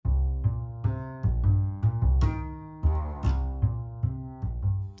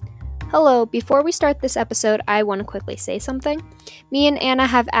Hello, before we start this episode, I want to quickly say something. Me and Anna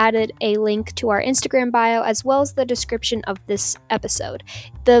have added a link to our Instagram bio as well as the description of this episode.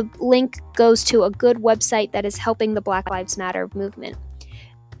 The link goes to a good website that is helping the Black Lives Matter movement.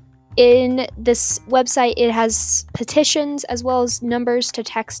 In this website, it has petitions as well as numbers to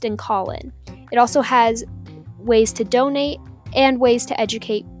text and call in. It also has ways to donate and ways to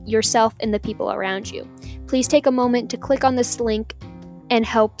educate yourself and the people around you. Please take a moment to click on this link and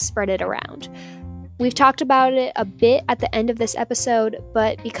help spread it around. We've talked about it a bit at the end of this episode,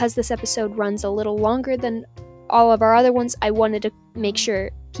 but because this episode runs a little longer than all of our other ones, I wanted to make sure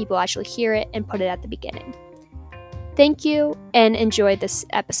people actually hear it and put it at the beginning. Thank you and enjoy this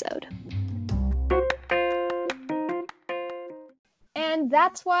episode. And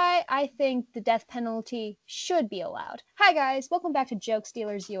that's why I think the death penalty should be allowed. Hi guys, welcome back to Joke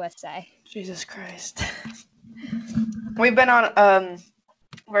Stealers USA. Jesus Christ. We've been on a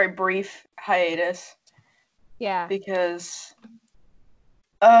very brief hiatus. Yeah. Because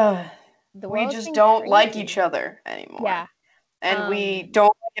The we world's just been don't crazy. like each other anymore. Yeah. And we don't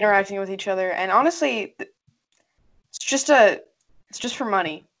like interacting with each other. And honestly, it's just for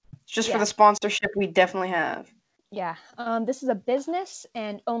money. It's just for the sponsorship we definitely have. Yeah. This is a business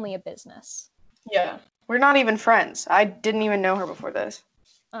and only a business. Yeah. We're not even friends. I didn't even know her before this.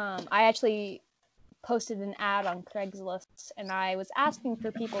 I actually posted an ad on Craigslist, and I was asking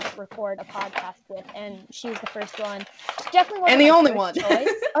for people to record a podcast with, and she was the first one. She definitely wasn't and the my only first one. choice.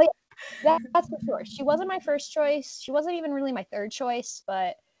 Oh yeah, that's for sure. She wasn't my first choice. She wasn't even really my third choice,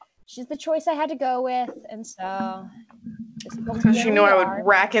 but she's the choice I had to go with, and so. Because you know I would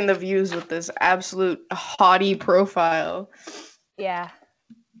rack in the views with this absolute haughty profile. Yeah.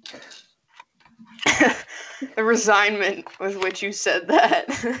 The resignment with which you said that.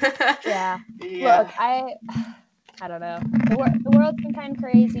 Yeah. Look, I don't know. The world's been kind of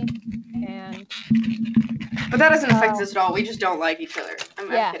crazy, but that doesn't affect us at all. We just don't like each other. I'm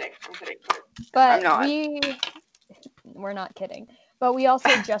kidding. But I'm not. We're not kidding. But we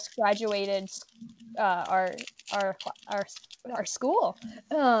also just graduated our school.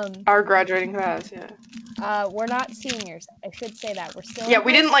 Our graduating class, yeah. We're not seniors. I should say that. We're still. Yeah,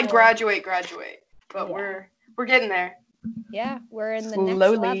 we didn't like graduate, but we're getting there. Yeah, we're in the Slowly.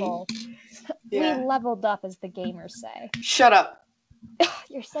 next level. Yeah. We leveled up, as the gamers say. Shut up.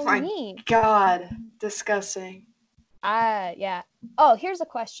 You're so My mean. God, disgusting. Yeah. Oh, here's a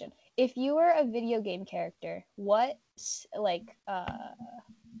question. If you were a video game character, what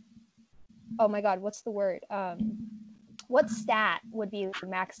oh my God, what's the word? What stat would be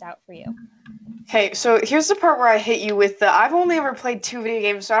maxed out for you? Hey, so here's the part where I hit you with I've only ever played 2 video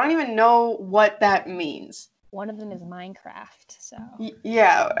games, so I don't even know what that means. One of them is Minecraft, so.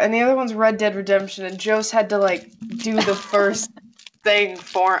 Yeah, and the other one's Red Dead Redemption, and Joe's had to, do the first thing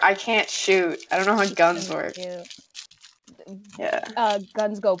for... I can't shoot. I don't know how guns work. Yeah.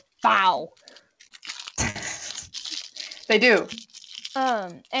 Guns go bow. They do.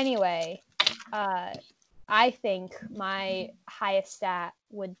 Anyway, I think my highest stat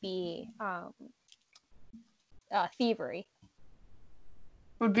would be thievery.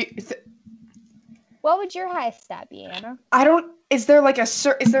 Would be. What would your highest stat be, Anna? I don't. Is there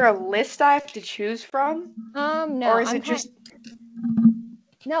is there a list I have to choose from? No. Or is it just?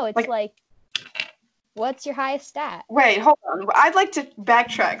 No, it's what's your highest stat? Wait, hold on. I'd like to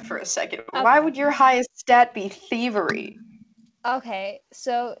backtrack for a second. Okay. Why would your highest stat be thievery? Okay,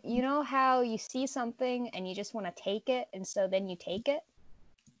 so you know how you see something and you just want to take it, and so then you take it?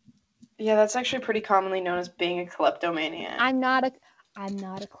 Yeah, that's actually pretty commonly known as being a kleptomaniac. I'm not a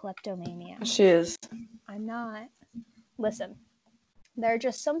kleptomaniac. She is. I'm not. Listen, there are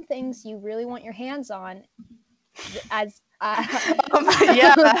just some things you really want your hands on. As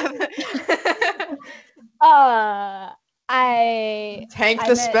yeah. Tank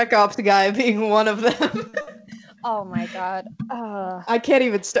the Spec Ops guy being one of them. Oh my God. I can't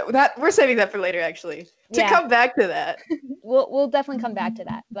even that. We're saving that for later, actually. To come back to that. We'll definitely come back to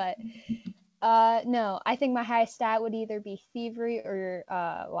that, but no, I think my highest stat would either be thievery or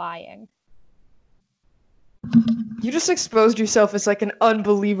lying. You just exposed yourself as an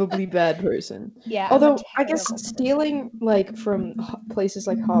unbelievably bad person. Yeah. Although I guess stealing from places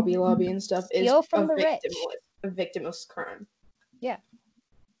like Hobby Lobby and stuff is a victimless crime. Yeah.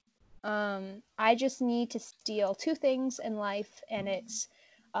 I just need to steal 2 things in life, and it's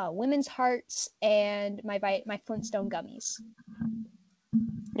women's hearts and my Flintstone gummies.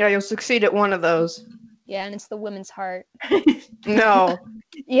 Yeah, you'll succeed at one of those. Yeah, and it's the women's heart. No.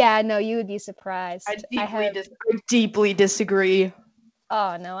 Yeah, no, you would be surprised. I deeply disagree.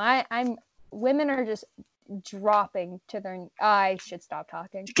 Oh no, women are just dropping to their. I should stop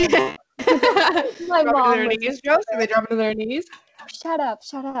talking. My mom to their knees, Joe? So they drop to their knees? Shut up!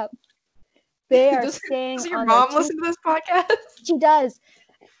 They are staying. Does your mom listen to this podcast? She does.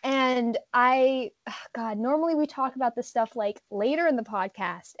 And normally we talk about this stuff like later in the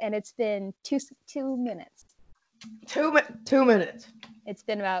podcast, and it's been 2 minutes. 2 minutes. It's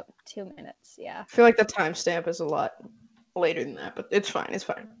been about 2 minutes, yeah. I feel like the timestamp is a lot later than that, but it's fine.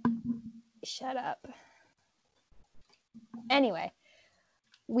 Shut up. Anyway,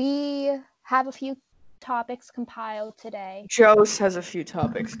 we have a few topics compiled today. Jose has a few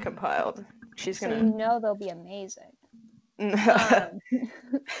topics compiled. She's gonna. So you know they'll be amazing.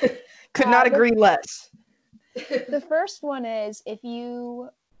 Could not agree less. The first one is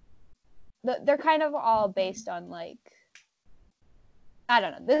they're kind of all based on like, I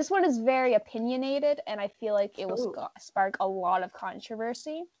don't know. This one is very opinionated, and I feel like it will spark a lot of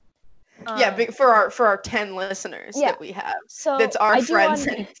controversy. Yeah, for our 10 listeners that we have. So that's our friends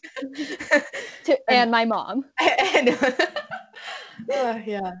and my mom. And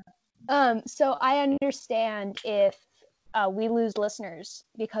yeah. So I understand if we lose listeners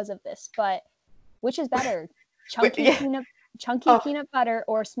because of this, but which is better, chunky peanut butter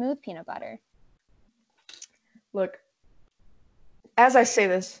or smooth peanut butter? Look, as I say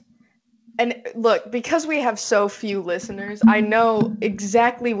this, and look, because we have so few listeners, I know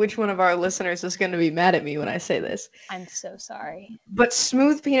exactly which one of our listeners is going to be mad at me when I say this. I'm so sorry. But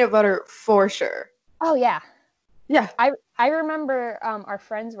smooth peanut butter for sure. Oh, yeah. Yeah. I remember our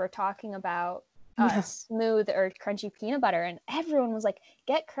friends were talking about smooth or crunchy peanut butter, and everyone was like,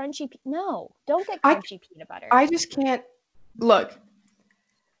 get crunchy. No, don't get crunchy peanut butter. I just can't. Look,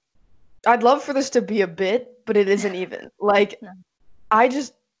 I'd love for this to be a bit, but it isn't even. Like, no.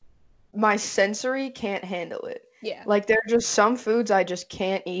 My sensory can't handle it. Yeah. Like, there are just some foods I just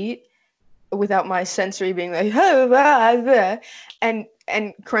can't eat without my sensory being like, and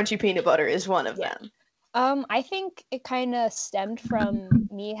crunchy peanut butter is one of them. I think it kind of stemmed from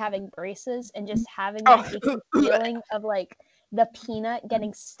me having braces and just having that feeling of like the peanut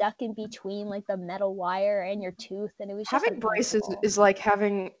getting stuck in between like the metal wire and your tooth, and it was just having braces is like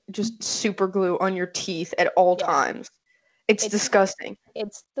having just super glue on your teeth at all times. It's disgusting.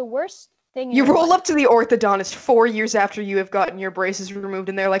 It's the worst thing. You roll up to the orthodontist 4 years after you have gotten your braces removed,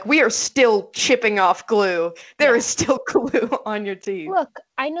 and they're like, we are still chipping off glue. There is still glue on your teeth. Look,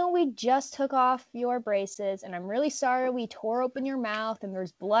 I know we just took off your braces, and I'm really sorry we tore open your mouth, and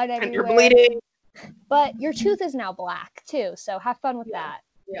there's blood everywhere. And you're bleeding. But your tooth is now black, too, so have fun with that.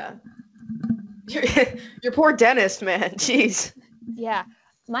 Yeah. Your poor dentist, man. Jeez. Yeah.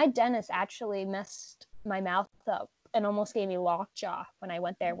 My dentist actually messed my mouth up and almost gave me lockjaw when I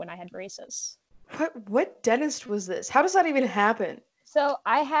went there when I had braces. What dentist was this? How does that even happen? So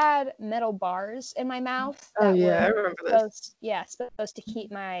I had metal bars in my mouth. Oh yeah, I remember this. Supposed to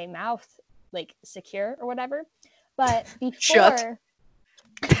keep my mouth like secure or whatever. But before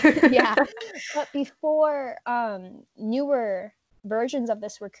but before newer versions of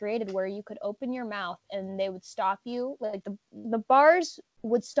this were created where you could open your mouth and they would stop you, like the bars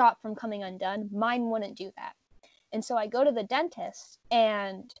would stop from coming undone. Mine wouldn't do that. And so I go to the dentist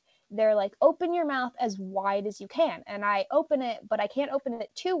and they're like, open your mouth as wide as you can. And I open it, but I can't open it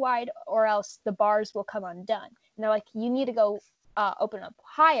too wide or else the bars will come undone. And they're like, you need to go open up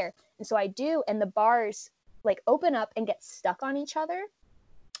higher. And so I do, and the bars like open up and get stuck on each other.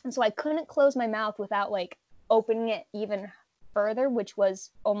 And so I couldn't close my mouth without like opening it even further, which was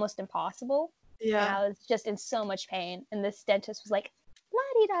almost impossible. Yeah. And I was just in so much pain. And this dentist was like,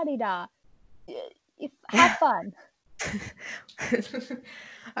 la-di-da-di-da. Have fun.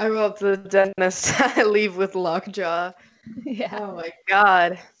 I hope the dentist leave with lockjaw. Yeah. Oh my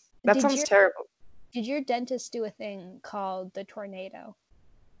god. That sounds terrible. Did your dentist do a thing called the tornado?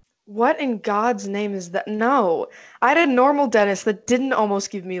 What in God's name is that? No. I had a normal dentist that didn't almost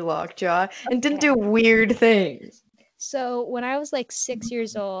give me lockjaw and didn't do weird things. So when I was like 6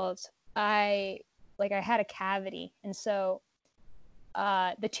 years old, I had a cavity, and so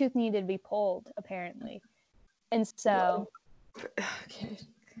the tooth needed to be pulled apparently. And so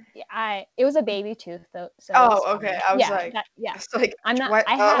it was a baby tooth though. So okay. I was like, I'm not.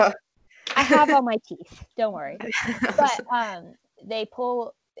 I have all my teeth. Don't worry. But they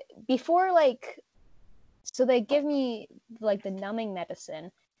pull before so they give me like the numbing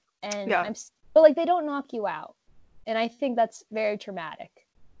medicine, and but like they don't knock you out, and I think that's very traumatic.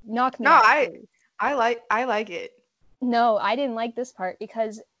 Knock me out. No, I like it. No, I didn't like this part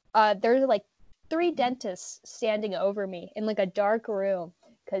because there's like 3 dentists standing over me in like a dark room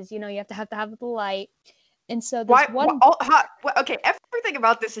because you have to have the light, And so this Why? one, Okay, everything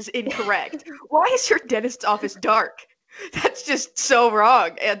about this is incorrect. Why is your dentist's office dark? That's just so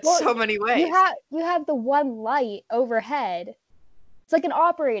wrong in well, so many ways. you have the one light overhead. It's like an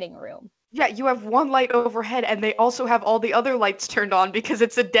operating room. Yeah, you have one light overhead, and they also have all the other lights turned on because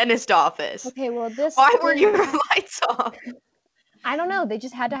it's a dentist office. Okay, well this. Why were your lights off? I don't know. They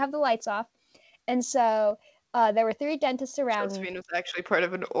just had to have the lights off, and so there were 3 dentists around. Josephine was actually part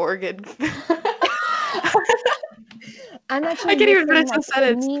of an organ. I'm actually. I can't even finish missing, the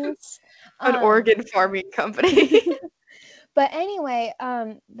sentence. kidneys. An organ farming company. But anyway,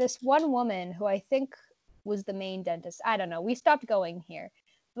 this one woman who I think was the main dentist. I don't know. We stopped going here,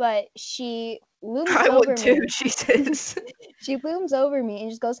 but she looms I over would too, me. she says. She looms over me and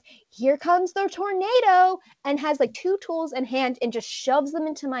just goes, "Here comes the tornado," and has like 2 tools in hand and just shoves them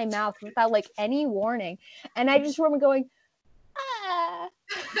into my mouth without like any warning. And I just remember going, ah.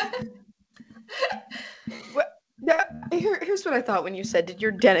 Here's what I thought when you said, did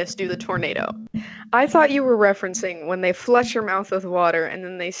your dentist do the tornado? I thought you were referencing when they flush your mouth with water and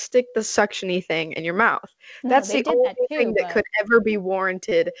then they stick the suction-y thing in your mouth. No, That's they the did only that too, thing that but- could ever be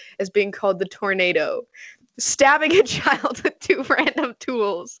warranted as being called the tornado. Stabbing a child with 2 random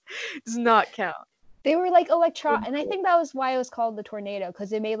tools does not count. They were like and I think that was why it was called the tornado,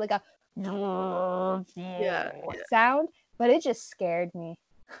 because it made like a sound, but it just scared me.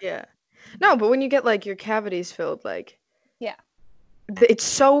 Yeah. No, but when you get like your cavities filled, like, yeah, it's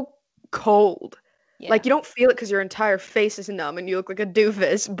so cold. Yeah. Like, you don't feel it because your entire face is numb and you look like a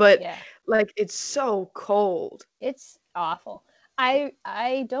doofus, but like, it's so cold. It's awful.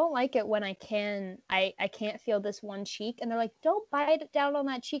 I don't like it when I can't feel this one cheek, and they're like, "Don't bite it down on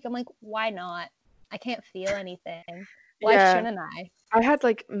that cheek." I'm like, why not? I can't feel anything. Why shouldn't I? I had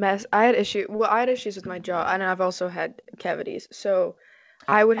like I had issues with my jaw, and I've also had cavities. So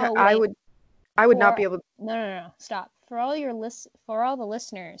I would not be able to. No, stop. For all the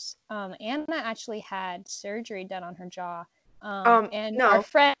listeners, Anna actually had surgery done on her jaw. Our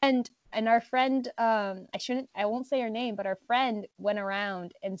friend, I won't say her name, but our friend went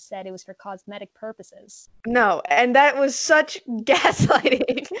around and said it was for cosmetic purposes. No, and that was such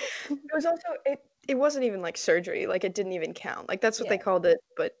gaslighting. It was also, it wasn't even like surgery, like it didn't even count. Like that's what they called it,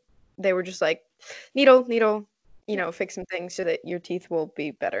 but they were just like, needle, fix some things so that your teeth will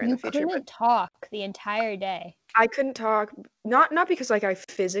be better in the future. You couldn't talk the entire day. I couldn't talk, not because like I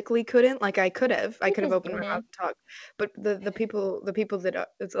physically couldn't, like I could have opened my mouth and talked, but the people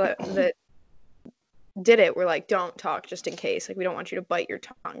that did it were like, don't talk just in case, like we don't want you to bite your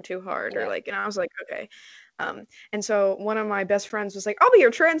tongue too hard or like, and I was like, okay. And so one of my best friends was like, I'll be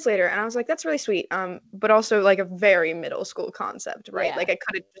your translator, and I was like, that's really sweet, but also like a very middle school concept, right? Like I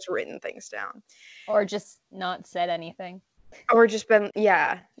could have just written things down or just not said anything or just been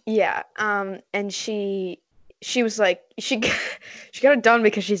and she was like, she got it done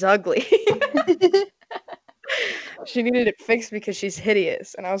because she's ugly. She needed it fixed because she's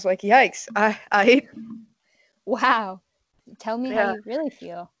hideous. And I was like, yikes. Wow. Tell me how you really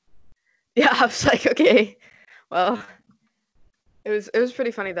feel. Yeah, I was like, okay. Well, it was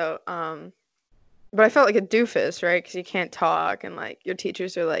pretty funny though. But I felt like a doofus, right? Because you can't talk, and like your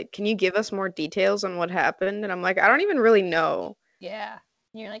teachers are like, can you give us more details on what happened? And I'm like, I don't even really know. Yeah.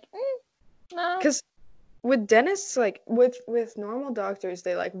 And you're like, no. Because with dentists, like with normal doctors,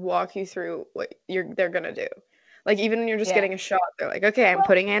 they like walk you through what they're gonna do. Like even when you're just getting a shot, they're like, okay, I'm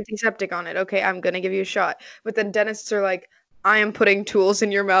putting antiseptic on it. Okay, I'm gonna give you a shot. But then dentists are like, I am putting tools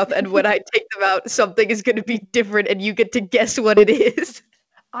in your mouth, and when I take them out, something is gonna be different, and you get to guess what it is.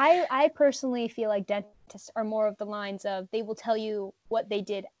 I personally feel like dentists are more of the lines of they will tell you what they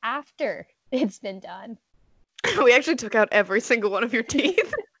did after it's been done. We actually took out every single one of your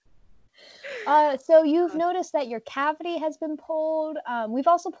teeth. So you've noticed that your cavity has been pulled. We've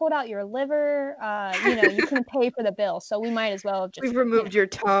also pulled out your liver. You couldn't pay for the bill, so we might as well just. We've removed your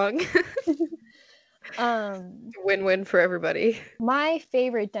tongue. Win-win for everybody. My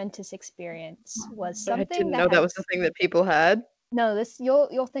favorite dentist experience was something I didn't know that was the thing that people had. No, this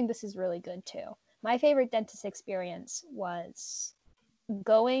you'll think this is really good too. My favorite dentist experience was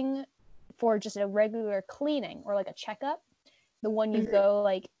going for just a regular cleaning or like a checkup, the one you go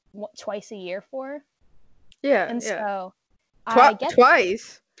like twice a year for. Yeah, and so I guess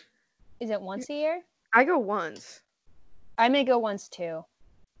twice. Is it once a year? I go once. I may go once too.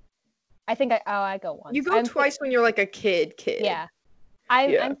 I think I go once. You go twice when you're like a kid. Yeah.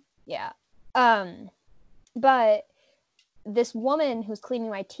 But this woman who's cleaning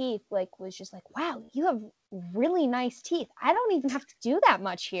my teeth was just like, wow, you have really nice teeth. I don't even have to do that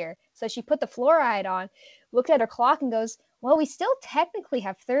much here. So she put the fluoride on, looked at her clock and goes, well, we still technically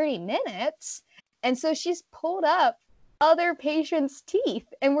have 30 minutes. And so she's pulled up other patients' teeth,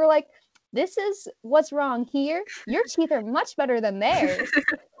 and we're like, this is what's wrong here. Your teeth are much better than theirs.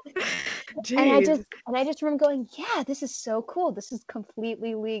 And I just remember going, yeah, this is so cool. This is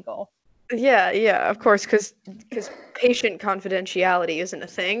completely legal. Yeah, of course, because patient confidentiality isn't a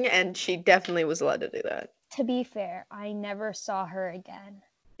thing, and she definitely was allowed to do that. To be fair, I never saw her again.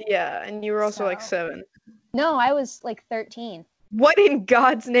 Yeah, and you were also like So- 7. No, I was like 13. What in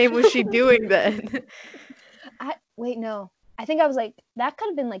God's name was she doing then? Wait, no. I think I was like, that could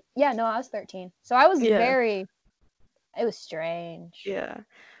have been like, yeah, no, I was 13. So I was Yeah. it was strange. Yeah.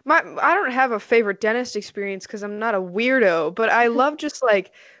 I don't have a favorite dentist experience because I'm not a weirdo, but I love just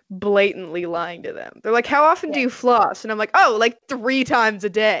like blatantly lying to them. They're like, "How often do Yeah. you floss?" And I'm like, "Oh, like 3 times a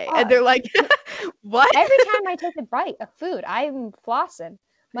day." Oh. And they're like, "What?" Every time I take a bite of food, I'm flossing.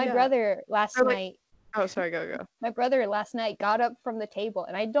 My Yeah. brother last Or, like- night Oh, sorry, go. my brother last night got up from the table,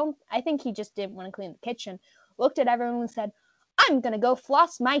 and I think he just didn't want to clean the kitchen, looked at everyone and said, I'm gonna go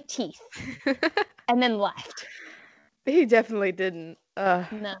floss my teeth, and then left. He definitely didn't.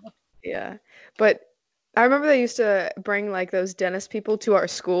 No. Yeah. But I remember they used to bring like those dentist people to our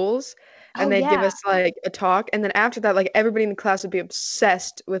schools and Oh, they'd give yeah. us like a talk, and then after that like everybody in the class would be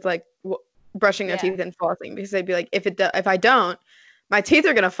obsessed with like brushing their Yeah. teeth and flossing, because they'd be like, if I don't, my teeth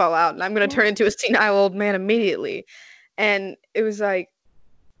are going to fall out and I'm going to turn into a senile old man immediately. And it was like,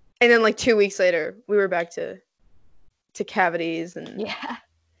 and then like 2 weeks later we were back to cavities and Yeah.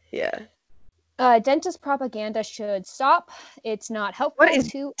 yeah. Dentist propaganda should stop. It's not helpful What is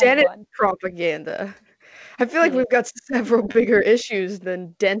to dentist anyone. propaganda? I feel like Yeah. we've got several bigger issues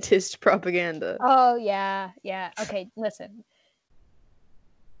than dentist propaganda. Oh, yeah. Okay, listen.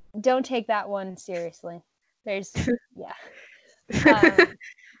 Don't take that one seriously. There's, yeah.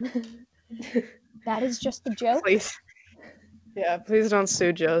 That is just a joke. Please. Yeah, please don't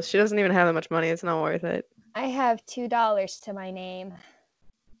sue Joe. She doesn't even have that much money. It's not worth it. I have $2 to my name.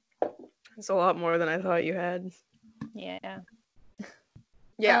 It's a lot more than I thought you had. Yeah.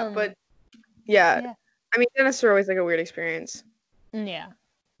 Yeah, Um, but yeah. yeah. I mean, dentists are always like a weird experience. Yeah.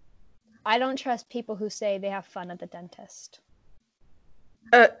 I don't trust people who say they have fun at the dentist.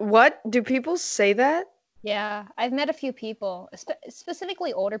 What? Do people say that? Yeah, I've met a few people,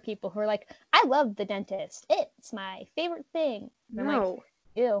 specifically older people, who are like, I love the dentist. It's my favorite thing. And I'm like, No.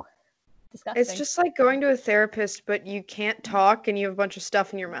 ew. Disgusting. It's just like going to a therapist, but you can't talk and you have a bunch of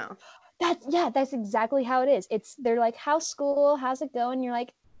stuff in your mouth. That's exactly how it is. They're like, how's school? How's it going? You're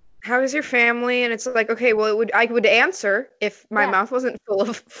like, How is your family? And it's like, okay, well, I would answer if my Yeah. mouth wasn't full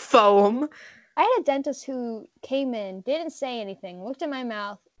of foam. I had a dentist who came in, didn't say anything, looked at my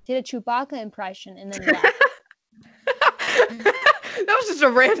mouth, did a Chewbacca impression, and then left. That was just a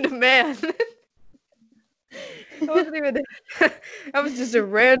random man. That wasn't even. That was just a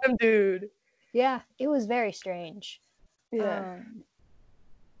random dude. Yeah, it was very strange. No.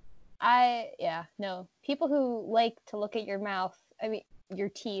 People who like to look at your mouth, I mean, your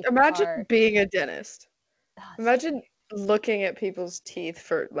teeth. Imagine being a dentist. Oh, Imagine looking at people's teeth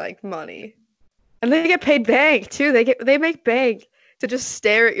for like money, and they get paid bank too. They make bank to just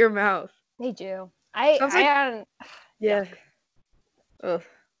stare at your mouth. They do. Sounds like- I Yeah. Ugh.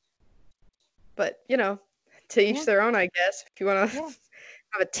 But to each Yeah. their own, I guess. If you want to Yeah.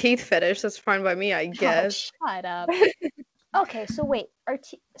 have a teeth fetish, that's fine by me, I guess. Oh, shut up. Okay, so wait.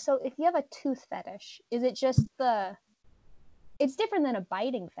 So if you have a tooth fetish, is it just it's different than a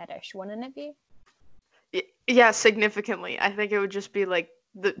biting fetish, wouldn't it be? Yeah, significantly. I think it would just be like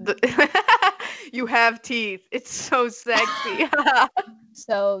the you have teeth. It's so sexy.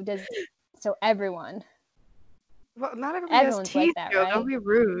 So everyone. Well, not everybody has Everyone's like teeth, that, Joe. right? Don't be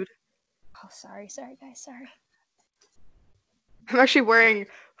rude. Oh, sorry, guys, sorry. I'm actually wearing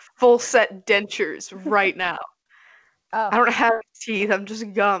full set dentures right now. Oh, I don't have teeth. I'm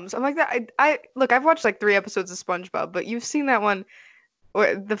just gums. I'm like that. I look. I've watched like 3 episodes of SpongeBob, but you've seen that one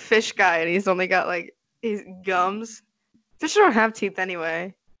where the fish guy and he's only got like his gums. Fish don't have teeth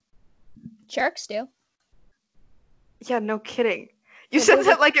anyway. sharks do. Yeah, no kidding. You said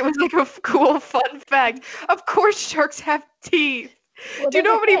that like it was like a cool fun fact. Of course, sharks have teeth. Well, Do you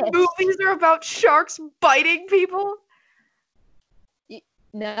know how they're many fish. movies are about sharks biting people?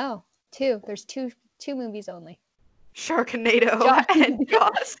 No, 2. There's two movies only. Sharknado Jaws. and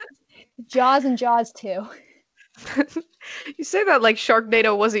Jaws. Jaws and Jaws 2. You say that like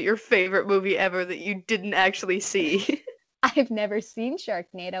Sharknado wasn't your favorite movie ever that you didn't actually see. I've never seen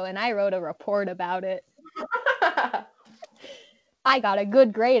Sharknado, and I wrote a report about it. I got a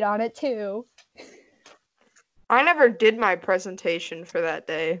good grade on it too. I never did my presentation for that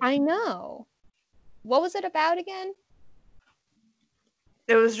day. I know. What was it about again?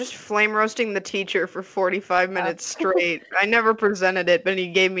 It was just flame roasting the teacher for 45 minutes straight. I never presented it, but he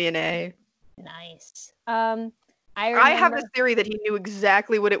gave me an A. Nice. I have this theory that he knew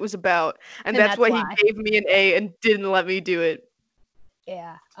exactly what it was about, and And that's why he gave me an A and didn't let me do it.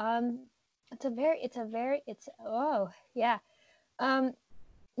 Yeah. Oh, yeah. No,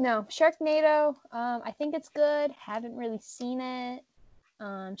 Sharknado, I think it's good. Haven't really seen it.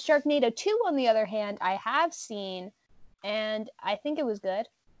 Sharknado 2, on the other hand, I have seen, and I think it was good.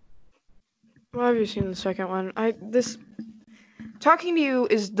 Well, have you seen the second one? Talking to you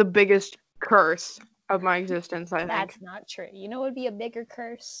is the biggest curse of my existence, I think. That's not true. You know what would be a bigger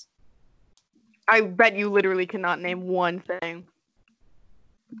curse? I bet you literally cannot name one thing.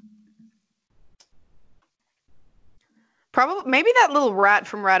 Probably, maybe that little rat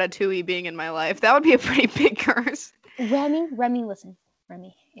from Ratatouille being in my life. That would be a pretty big curse. Remy, listen.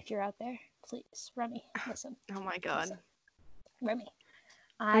 Remy, if you're out there, please, Remy, listen. Oh my god. Listen. Remy.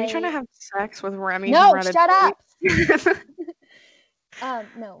 Are you trying to have sex with Remy? No, from shut up! Ratatouille?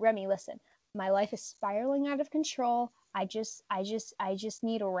 No, Remy, listen. My life is spiraling out of control. I just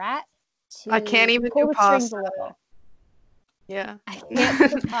need a rat to I can't even pull do the strings a pasta. little. Yeah. I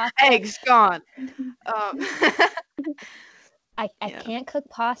can't cook pasta. Eggs gone. I can't cook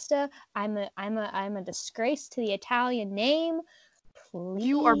pasta. I'm a disgrace to the Italian name. Please.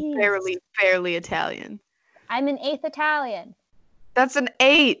 You are barely Italian. I'm an 8th Italian. That's an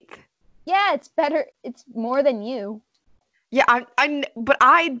 8th. Yeah, it's better. It's more than you. Yeah, but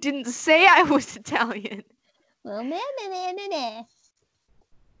I didn't say I was Italian. Well,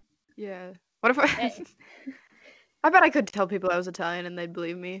 Yeah. What if I bet I could tell people I was Italian and they'd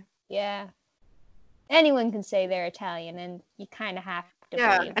believe me. Yeah. Anyone can say they're Italian, and you kind of have to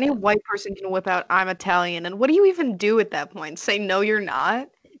believe any them. white person can whip out, I'm Italian, and what do you even do at that point? Say, no, you're not?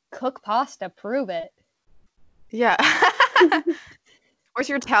 Cook pasta, prove it. Yeah. Where's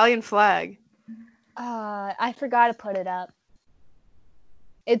your Italian flag? I forgot to put it up.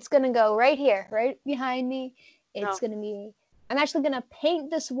 It's going to go right here, right behind me. It's going to be... I'm actually going to paint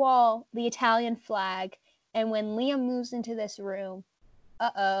this wall the Italian flag, and when Liam moves into this room...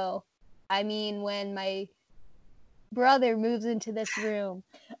 when my brother moves into this room,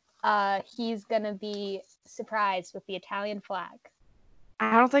 he's gonna be surprised with the Italian flag.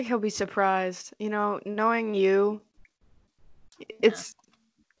 I don't think he'll be surprised. You know, knowing you, it's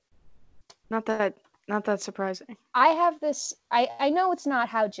not that surprising. I have this. I know it's not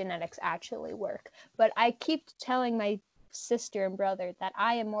how genetics actually work, but I keep telling my sister and brother that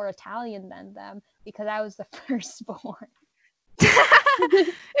I am more Italian than them because I was the firstborn.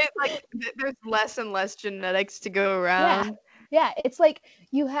 It's like there's less and less genetics to go around. Yeah, it's like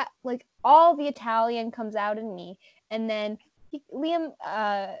you have like all the Italian comes out in me, and then Liam,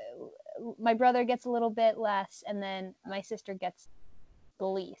 my brother gets a little bit less, and then my sister gets the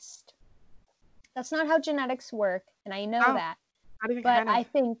least. That's not how genetics work, and I know that. But I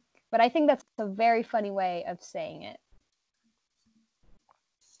think that's a very funny way of saying it.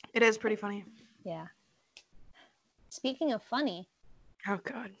 It is pretty funny. Yeah. Speaking of funny. Oh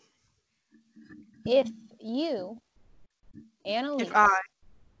God. If you, Annalise,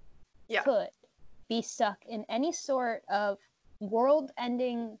 could be stuck in any sort of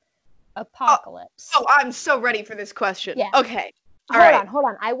world-ending apocalypse. Oh, I'm so ready for this question. Yeah. Okay. Hold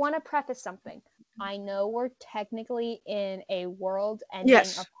on. I want to preface something. I know we're technically in a world-ending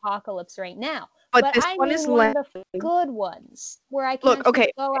apocalypse right now, but this I one mean is one of the good ones where I can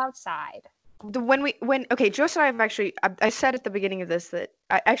go outside. Joyce and I have actually, I said at the beginning of this that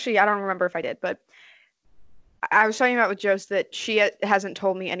I don't remember if I did, but I was talking about with Joyce that she hasn't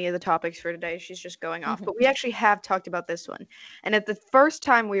told me any of the topics for today. She's just going off, but we actually have talked about this one. And at the first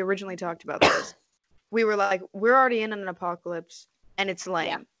time we originally talked about this, we were like, we're already in an apocalypse and it's lame.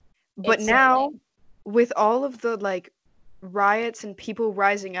 Yeah. But now with all of the like riots and people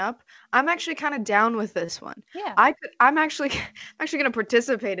rising up, I'm actually kind of down with this one. Yeah. I'm actually going to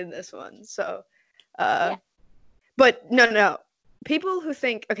participate in this one. So, but no. People who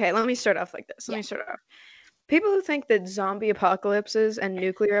think, okay, let me start off like this. People who think that zombie apocalypses and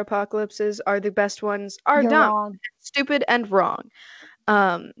nuclear apocalypses are the best ones are dumb, wrong. Stupid, and wrong.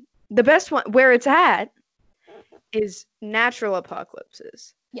 The best one, where it's at, is natural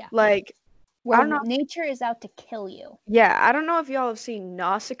apocalypses. Yeah. Like, where I don't know. Nature is out to kill you. Yeah, I don't know if y'all have seen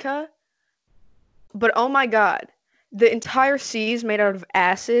Nausicaa, but oh my God, the entire sea is made out of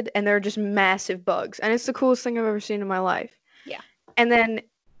acid, and there are just massive bugs, and it's the coolest thing I've ever seen in my life. Yeah. And then,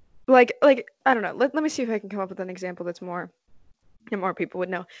 like I don't know. Let me see if I can come up with an example that's more people would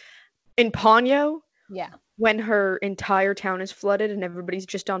know. In Ponyo, when her entire town is flooded and everybody's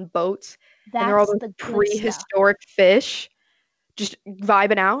just on boats, and they're all those prehistoric fish just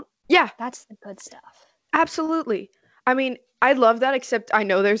vibing out. Yeah, That's the good stuff. absolutely. I mean, I love that, except I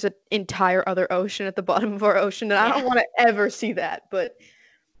know there's an entire other ocean at the bottom of our ocean, and I Yeah. don't want to ever see that. But,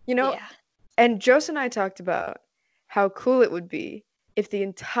 you know, Yeah. and Jose and I talked about how cool it would be if the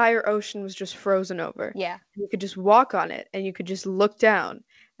entire ocean was just frozen over. Yeah. You could just walk on it and you could just look down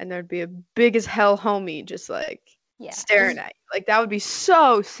and there'd be a big as hell homie just like Yeah. staring at you. Like that would be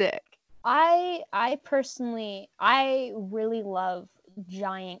so sick. I personally I really love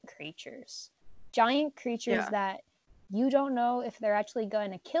giant creatures. Giant creatures Yeah. that you don't know if they're actually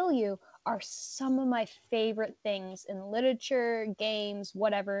going to kill you are some of my favorite things in literature, games,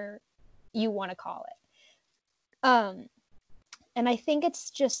 whatever you want to call it. And I think it's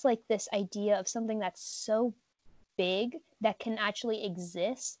just like this idea of something that's so big that can actually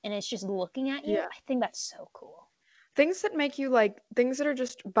exist and it's just looking at you. Yeah. I think that's so cool. Things that make you like things that are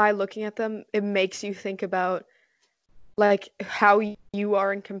just by looking at them, it makes you think about like how you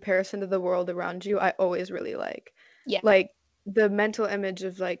are in comparison to the world around you. I always really like. Yeah. Like the mental image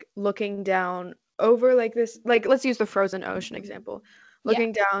of like looking down over like this, like let's use the frozen ocean example. Yeah.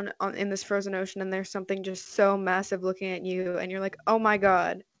 Looking down on in this frozen ocean and there's something just so massive looking at you and you're like, "Oh my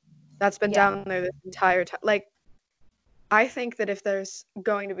God, that's been Yeah. down there this entire time." Like I think that if there's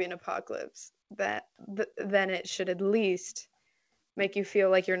going to be an apocalypse, then it should at least make you feel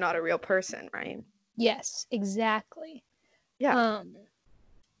like you're not a real person, right? Yes, exactly. Yeah.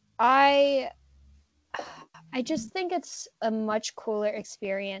 I just think it's a much cooler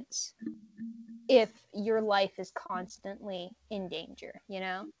experience if your life is constantly in danger, you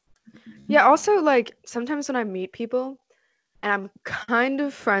know? Yeah, also like sometimes when I meet people and I'm kind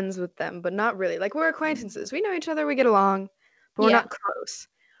of friends with them, but not really. Like we're acquaintances. We know each other, we get along, but we're Yeah. not close.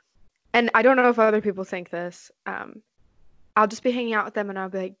 And I don't know if other people think this. I'll just be hanging out with them and I'll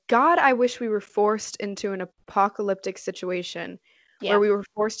be like, God, I wish we were forced into an apocalyptic situation Yeah. where we were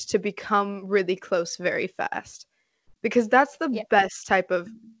forced to become really close very fast. Because that's the Yeah. best type of,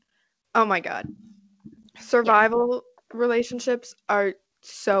 oh my God. Survival relationships are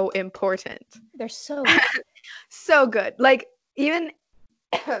so important. They're so good. So good. Like even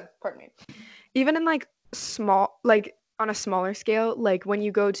pardon me. Even in like small like on a smaller scale, like when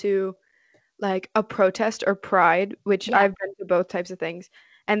you go to like a protest or pride, which Yeah. I've been to both types of things,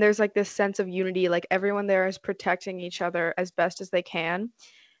 and there's like this sense of unity, like everyone there is protecting each other as best as they can.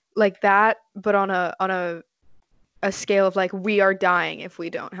 Like that, but on a scale of like we are dying if we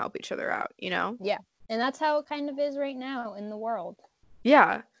don't help each other out, you know? Yeah. And that's how it kind of is right now in the world.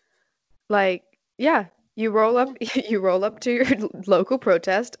 Yeah. Like, yeah, you roll up you roll up to your local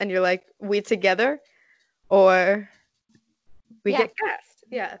protest and you're like, we together or we Yeah. get gassed.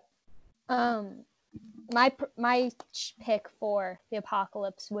 Yeah. My pick for the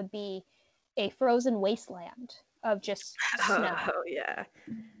apocalypse would be a frozen wasteland of just snow. Oh yeah.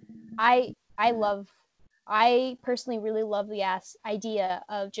 I personally really love the idea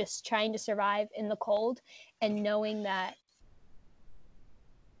of just trying to survive in the cold and knowing that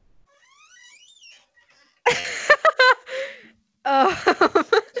um,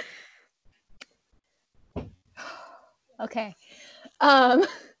 okay. I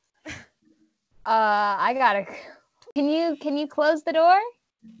gotta. Can you close the door?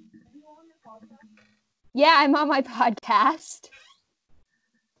 Yeah, I'm on my podcast.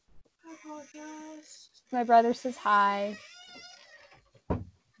 My brother says hi.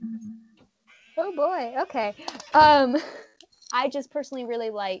 Oh boy. Okay. I just personally really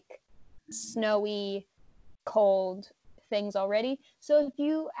like snowy, cold things already. So if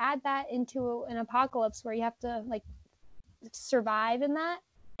you add that into an apocalypse where you have to like survive in that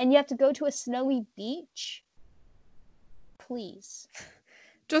and you have to go to a snowy beach, please.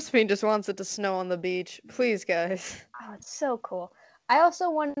 Josephine just wants it to snow on the beach. Please, guys. Oh, it's so cool. I also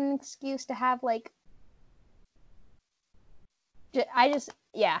want an excuse to have like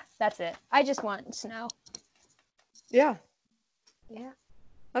yeah, that's it. I just want snow. Yeah. Yeah.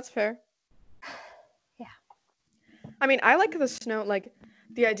 That's fair. Yeah. I mean, I like the snow, like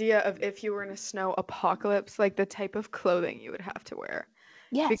the idea of if you were in a snow apocalypse, like the type of clothing you would have to wear.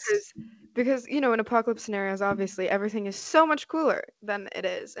 Yes. Because you know, in apocalypse scenarios, obviously everything is so much cooler than it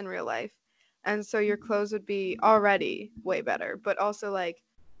is in real life. And so your clothes would be already way better, but also like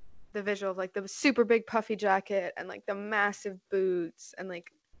the visual of like the super big puffy jacket and like the massive boots and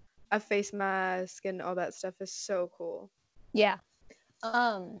like a face mask and all that stuff is so cool. Yeah.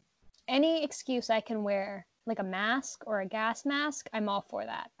 Any excuse I can wear, like a mask or a gas mask, I'm all for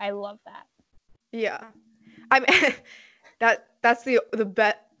that. I love that. Yeah. I'm that's the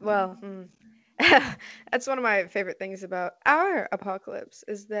bet well, that's one of my favorite things about our apocalypse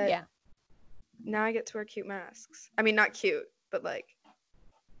is that Yeah. now I get to wear cute masks. I mean, not cute. but like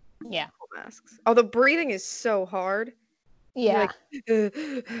Yeah. masks. Although breathing is so hard. You're Yeah. like,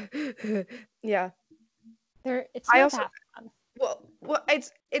 yeah. It's I not also that fun. well,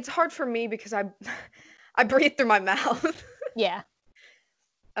 it's hard for me because I I breathe through my mouth. Yeah.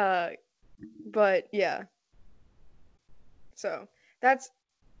 But yeah. So that's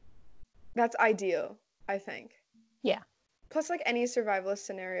ideal, I think. Yeah. Plus, like any survivalist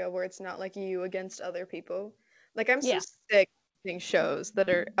scenario where it's not like you against other people. Like I'm so Yeah. sick of seeing shows that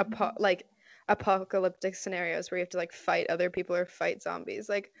are like apocalyptic scenarios where you have to like fight other people or fight zombies.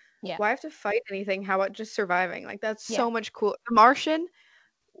 Like, Yeah. why have to fight anything? How about just surviving? Like that's Yeah. so much cool. The Martian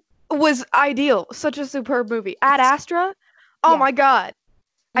was ideal. Such a superb movie. Ad Astra. Oh Yeah. my god.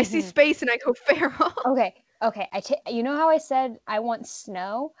 I see Mhm. space and I go feral. Okay. Okay. You know how I said I want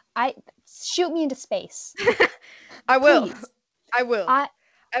snow? Shoot me into space. I will. Please. I will. I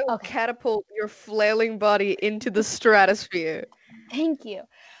I will okay. catapult your flailing body into the stratosphere. Thank you.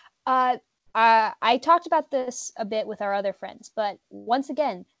 I talked about this a bit with our other friends, but once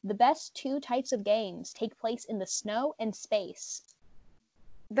again, the best two types of games take place in the snow and space.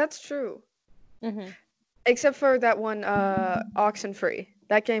 That's true. Mm-hmm. Except for that one, Oxenfree.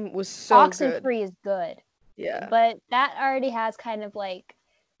 That game was so good. Oxenfree is good, Yeah. but that already has kind of like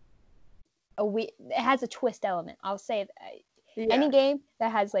it has a twist element. I'll say any game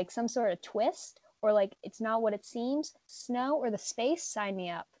that has like some sort of twist or like it's not what it seems, snow or the space, sign me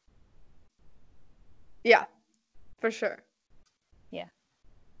up. Yeah, for sure. Yeah.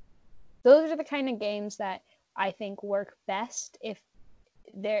 Those are the kind of games that I think work best if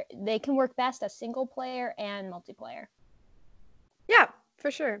they can work best as single player and multiplayer. Yeah, for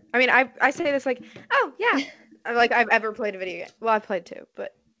sure. I mean, I say this like, oh yeah, like I've ever played a video game. Well, I've played two,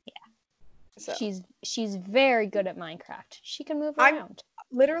 but yeah. So She's very good at Minecraft. She can move around.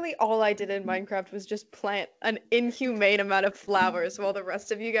 Literally all I did in Minecraft was just plant an inhumane amount of flowers while the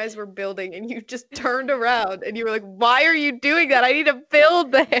rest of you guys were building, and you just turned around and you were like, "Why are you doing that? I need to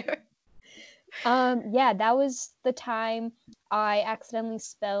build there." Yeah, that was the time I accidentally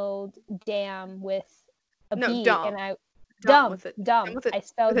spelled damn with a B, dumb. and I Dumb with dumb. I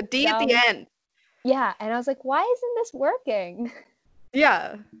spelled with a D at the end. Yeah, and I was like, why isn't this working?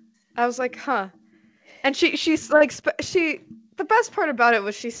 Yeah, I was like, huh. And she's like the best part about it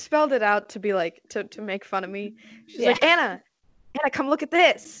was she spelled it out to be like to make fun of me. She's like, Anna, come look at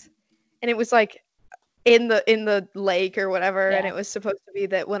this, and it was like in the lake or whatever, and it was supposed to be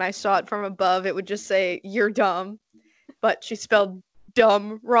that when I saw it from above, it would just say you're dumb, but she spelled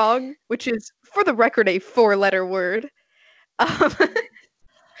dumb wrong, which is, for the record, a 4-letter word. I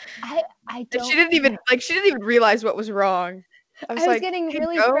don't. She didn't even realize what was wrong. I was like, getting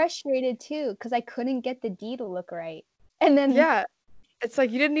really frustrated too because I couldn't get the D to look right, and then yeah, it's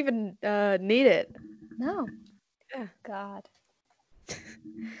like you didn't even need it. No. Yeah. God.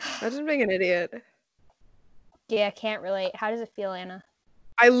 Imagine being an idiot. Yeah, I can't relate. How does it feel, Anna?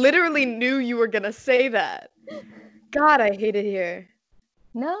 I literally knew you were gonna say that. God, I hate it here.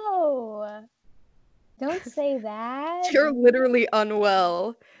 No. Don't say that. You're literally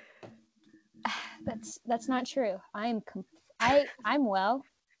unwell. That's not true. I'm well.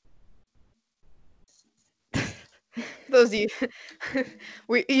 Those of you,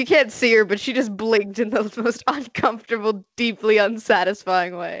 you can't see her, but she just blinked in the most uncomfortable, deeply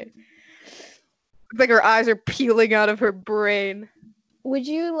unsatisfying way. Looks like her eyes are peeling out of her brain. Do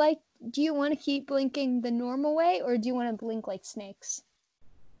you want to keep blinking the normal way, or do you want to blink like snakes?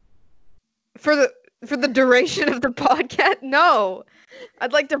 For the duration of the podcast? No.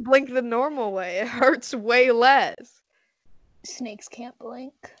 I'd like to blink the normal way. It hurts way less. Snakes can't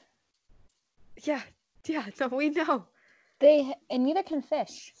blink. Yeah, no, we know. And neither can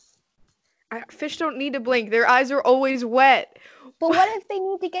fish. Fish don't need to blink. Their eyes are always wet. But what if they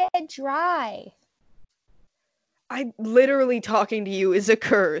need to get dry? Literally talking to you is a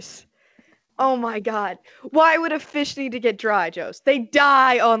curse. Oh my god. Why would a fish need to get dry, Jost? They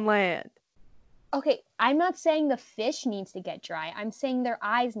die on land. Okay, I'm not saying the fish needs to get dry. I'm saying their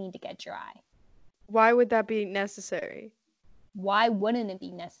eyes need to get dry. Why would that be necessary? Why wouldn't it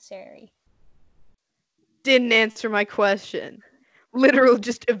be necessary? Didn't answer my question. Literal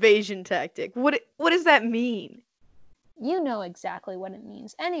just evasion tactic. What does that mean? You know exactly what it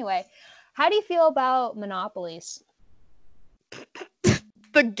means. Anyway, how do you feel about monopolies?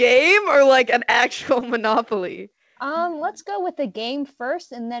 The game or like an actual Monopoly? Let's go with the game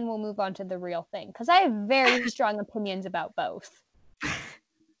first and then we'll move on to the real thing because I have very strong opinions about both.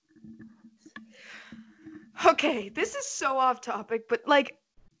 Okay, this is so off topic, but like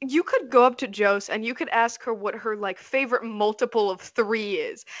you could go up to Jost and you could ask her what her like favorite multiple of 3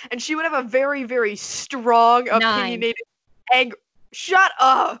 is, and she would have a very, very strong opinionated Angry. Shut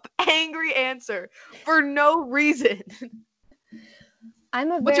up. Angry answer for no reason.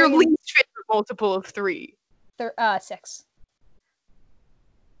 I'm a What's your very least favorite multiple of 3? 6.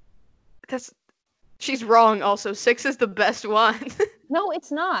 She's wrong. Also, 6 is the best one. No,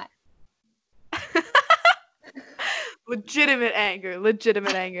 it's not. Legitimate anger.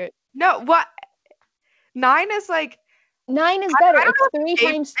 Legitimate anger. No, what? 9 is like 9 is better. I don't It's know 3 if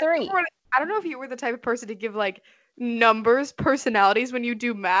you times 3. I don't know if you were the type of person to give like numbers personalities when you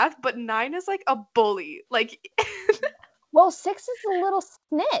do math, but 9 is like a bully. Like Well, 6 is a little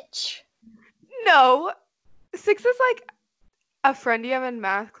snitch. no, 6 is like a friend you have in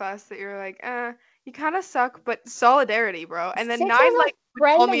math class that you're like, you kind of suck, but solidarity, bro. And then 6 9 is a like would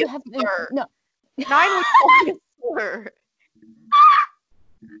friend call that me you a have slur. no. 9 would call me a slur.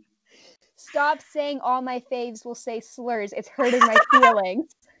 Stop saying all my faves will say slurs. It's hurting my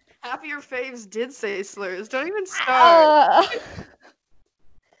feelings. Half of your faves did say slurs. Don't even start.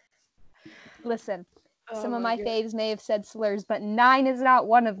 Listen, Oh some of my my God. faves may have said slurs, but 9 is not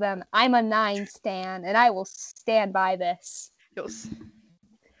one of them. I'm a 9 stan, and I will stand by this. This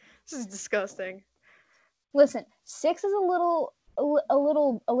is disgusting. Listen, 6 is a little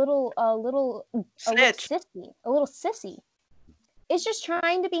Snitch. sissy. It's just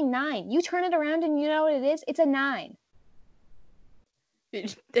trying to be 9. You turn it around and you know what it is? It's a 9.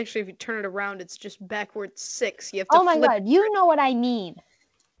 Actually, if you turn it around, it's just backwards 6. You have to Oh my flip. god, you know what I mean.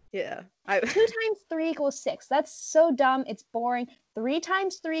 Yeah. 2 times 3 equals 6. That's so dumb. It's boring. 3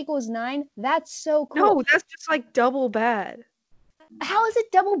 times 3 equals 9. That's so cool. No, that's just like double bad. How is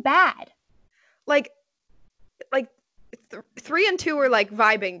it double bad? Like 3 and 2 are like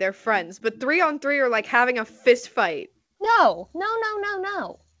vibing. They're friends. But 3 on 3 are like having a fist fight. No.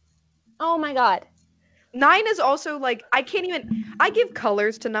 Oh my god. 9 is also like, I give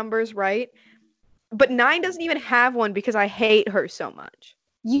colors to numbers, right? But 9 doesn't even have one because I hate her so much.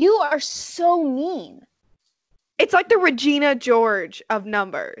 You are so mean. It's like the Regina George of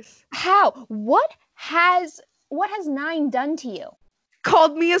numbers. How? What has 9 done to you?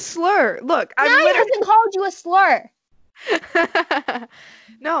 Called me a slur. Look, 9 hasn't called you a slur.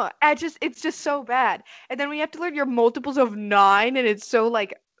 No, it's just so bad. And then we have to learn your multiples of 9, and it's so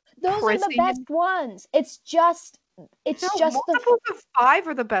like Those are the prissy. best ones. It's just multiples of 5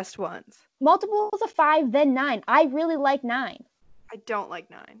 are the best ones. multiples of 5, then 9. I really like 9. I don't like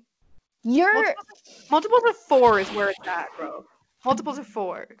 9. You're Multiples of 4 is where it's at, bro. Multiples of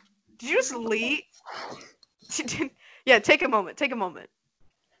 4. Did you just leave? Yeah, take a moment.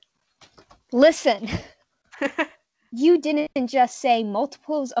 Listen. You didn't just say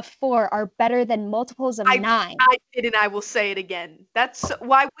multiples of 4 are better than multiples of 9. I did, and I will say it again.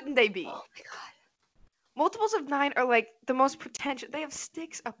 Why wouldn't they be? Oh my god. Multiples of 9 are like the most pretentious. They have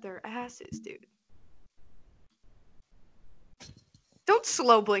sticks up their asses, dude. Don't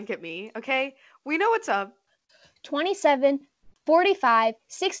slow blink at me, okay? We know what's up. 27, 45,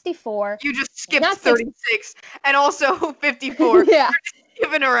 64. You just skipped Not 36 and also 54. Yeah.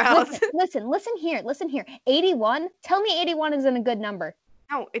 Giving around. Listen here. 81. Tell me 81 isn't a good number.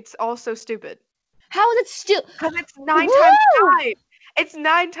 No, it's also stupid. How is it stupid? Because it's 9 times 9. It's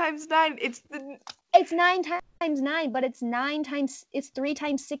 9 times 9. It's 9 times 9, but it's 3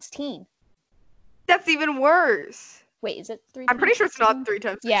 times 16. That's even worse. Wait, is it 3 I'm pretty sure it's 16? not 3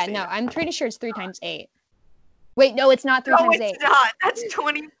 times 16. Yeah, no, I'm pretty sure it's 3 times 8. Wait, no, it's not 3 times 8. No, it's not. That's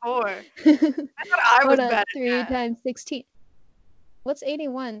 24. I thought I was bad at 3 that. times 16. What's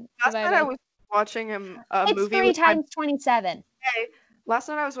 81? Last night I was watching a movie. It's 3 times 27. Hey, last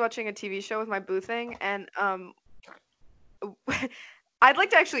night I was watching a TV show with my boo thing, and I'd like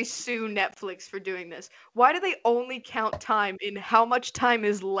to actually sue Netflix for doing this. Why do they only count time in how much time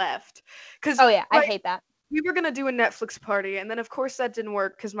is left? Oh yeah, I hate that. We were gonna do a Netflix party, and then of course that didn't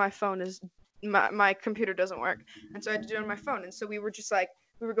work because my computer doesn't work, and so I had to do it on my phone. And so we were just like,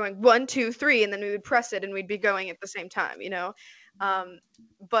 we were going 1, 2, 3, and then we would press it, and we'd be going at the same time, you know.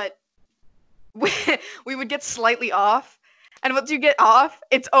 But we would get slightly off, and once you get off,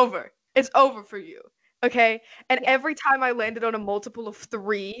 it's over. It's over for you. Okay? And every time I landed on a multiple of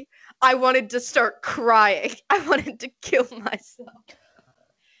 3, I wanted to start crying. I wanted to kill myself.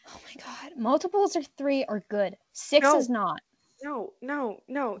 Oh my god. Multiples of 3 are good. 6 is not. No.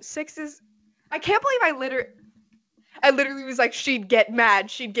 6 is... I can't believe I literally was like, she'd get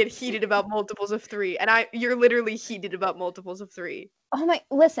mad. She'd get heated about multiples of 3. And you're literally heated about multiples of 3. Oh my...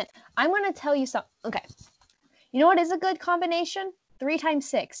 Listen, I'm going to tell you something. Okay. You know what is a good combination? 3 times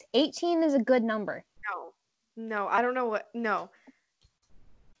 6. 18 is a good number. No, I don't know what... No.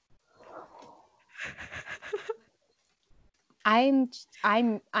 I'm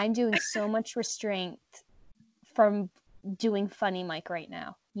doing so much restraint from doing funny Mike right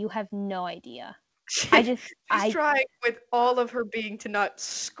now. You have no idea. She's trying with all of her being to not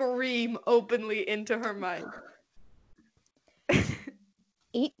scream openly into her mic.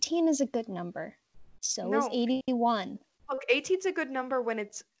 18 is a good number. So is No. 81. Look, 18's a good number when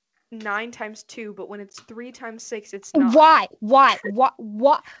it's 9 times 2, but when it's 3 times 6, it's not. Why?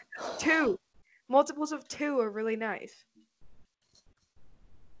 What? 2. Multiples of 2 are really nice.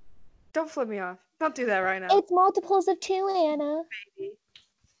 Don't flip me off. Don't do that right now. It's multiples of 2, Anna. Baby.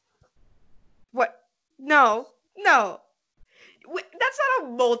 What? No. Wait, that's not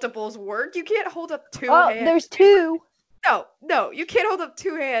how multiples work. You can't hold up 2 hands. Oh, there's 2. No, you can't hold up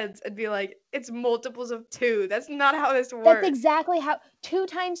 2 hands and be like, it's multiples of 2. That's not how this works. That's exactly how 2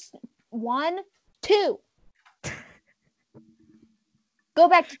 times 1, 2. Go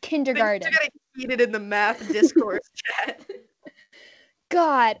back to kindergarten. You're getting heated in the math discourse chat.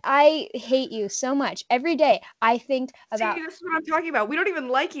 God, I hate you so much. Every day I think about. See, this is what I'm talking about. We don't even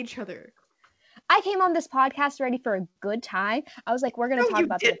like each other. I came on this podcast ready for a good time. I was like, we're going to No, talk you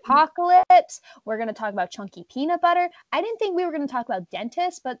about didn't. the apocalypse. We're going to talk about chunky peanut butter. I didn't think we were going to talk about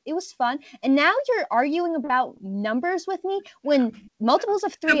dentists, but it was fun. And now you're arguing about numbers with me when multiples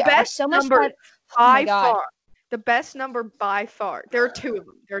of 3 are so much fun. Oh my God. Far. The best number by far. There are 2 of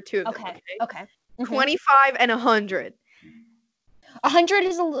them. Okay. Mhm. 25 and 100. 100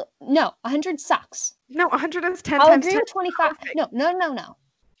 is no, 100 sucks. No, 100 is 10 I'll times agree 10. with 25. Perfect. No.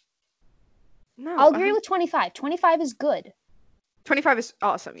 No. I'll agree with 25. 25 is good. 25 is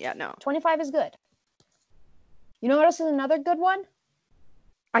awesome. Yeah, no. 25 is good. You know what else is another good one?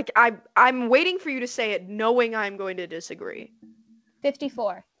 I'm waiting for you to say it knowing I'm going to disagree.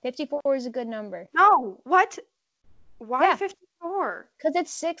 54. 54 is a good number. No, what? Why Yeah. 54? Because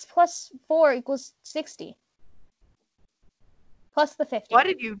it's 6 plus 4 equals 60. Plus the 50. What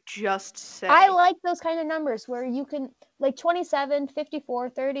did you just say? I like those kind of numbers where you can, like 27, 54,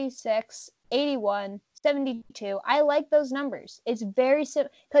 36, 81, 72. I like those numbers. It's very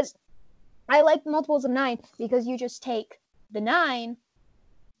simple. Because I like multiples of 9 because you just take the 9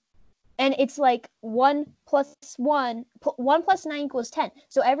 and it's like 1 plus 1. 1 plus 9 equals 10.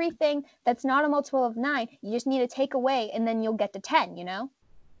 So everything that's not a multiple of 9, you just need to take away and then you'll get to 10, you know?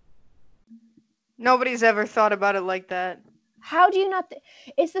 Nobody's ever thought about it like that. How do you not?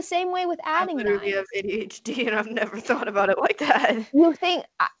 It's the same way with I adding literally 9. have ADHD and I've never thought about it like that. You think,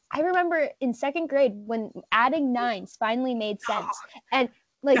 I remember in 2nd grade when adding 9s finally made sense. And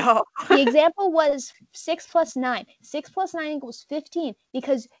like No. the example was 6 plus 9. 6 plus 9 equals 15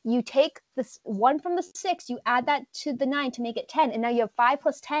 because you take this 1 from the 6, you add that to the 9 to make it 10. And now you have 5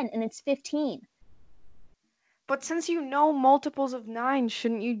 plus 10 and it's 15. But since you know multiples of 9,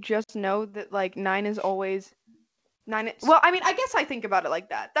 shouldn't you just know that like 9 is always 9? Well, I mean, I guess I think about it like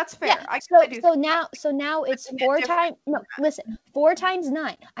that. That's fair. Yeah. I guess I do. So now it's Isn't it 4 different? times. No, listen. 4 times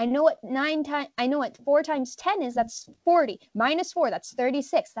 9. I know what 4 times 10 is. That's 40. Minus 4. That's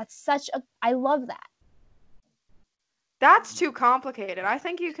 36. That's I love that. That's too complicated. I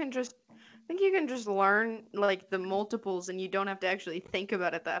think you can just learn like the multiples and you don't have to actually think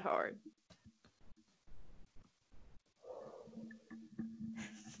about it that hard.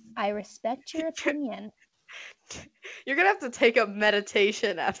 I respect your opinion. You're gonna have to take up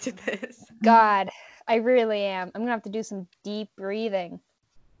meditation after this. God, I really am. I'm gonna have to do some deep breathing.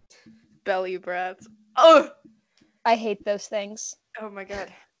 Belly breaths. Oh! I hate those things. Oh my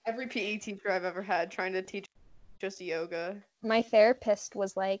god. Every PE teacher I've ever had trying to teach just yoga. My therapist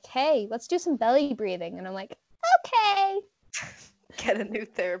was like, "Hey, let's do some belly breathing," and I'm like, "Okay." Get a new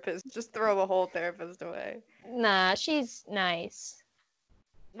therapist. Just throw the whole therapist away. Nah, she's nice.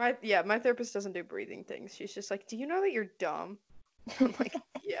 My therapist doesn't do breathing things. She's just like, do you know that you're dumb? I'm like,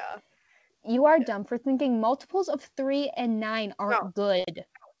 yeah. You are dumb for thinking multiples of 3 and 9 aren't No. good.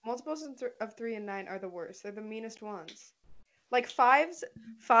 Multiples of 3 and 9 are the worst. They're the meanest ones. Like fives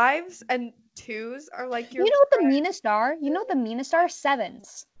and 2s are like your. You know what the meanest are? You know what the meanest are?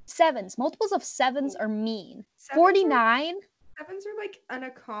 7s. 7s. Multiples of 7s are mean. 49. 7s are like an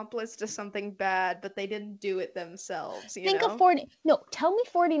accomplice to something bad, but they didn't do it themselves. Think of 40. No, tell me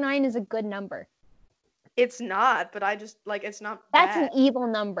 49 is a good number. It's not, but I just like it's not. That's bad. an evil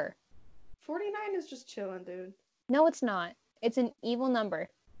number. 49 is just chilling, dude. No, it's not. It's an evil number.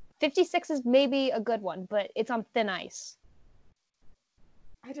 56 is maybe a good one, but it's on thin ice.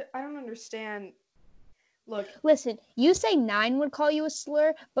 I don't understand. Look, Listen, you say 9 would call you a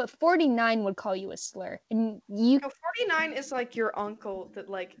slur, but 49 would call you a slur. And you no, 49 is like your uncle that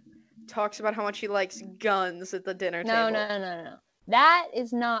like talks about how much he likes guns at the dinner table. No. That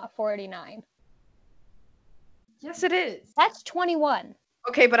is not 49. Yes, it is. That's 21.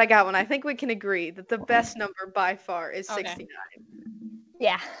 Okay, but I got one. I think we can agree that the best number by far is Okay. 69.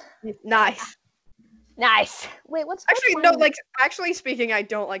 Yeah. Nice. Nice. Wait, what's Actually, no, 20? like, actually speaking, I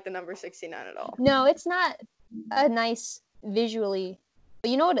don't like the number 69 at all. No, it's not a nice visually.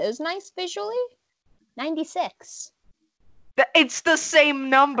 But you know what is nice visually? 96. It's the same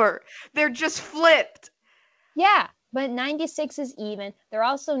number. They're just flipped. Yeah, but 96 is even. They're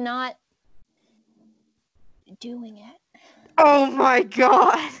also not doing Oh my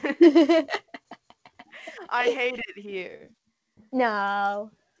god. it. I hate it here. No.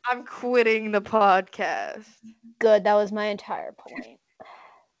 I'm quitting the podcast. Good, that was my entire point.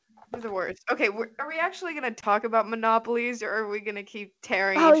 You're the worst. Okay, are we actually going to talk about monopolies, or are we going to keep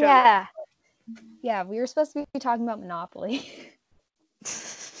tearing Oh, each yeah. Yeah, we were supposed to be talking about Monopoly.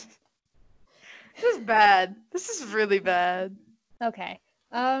 This is bad. This is really bad. Okay.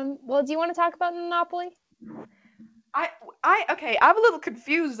 Well, do you want to talk about Monopoly? Okay, I'm a little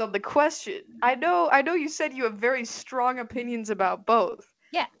confused on the question. I know you said you have very strong opinions about both.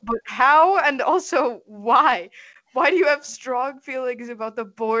 Yeah. But how, and also why? Why do you have strong feelings about the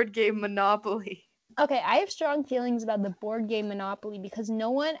board game Monopoly? Okay, I have strong feelings about the board game Monopoly because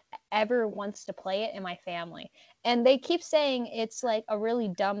no one ever wants to play it in my family. And they keep saying it's like a really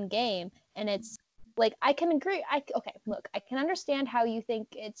dumb game. And it's like, I can agree. Okay, look, I can understand how you think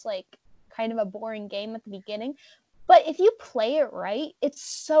it's like kind of a boring game at the beginning. But if you play it right, it's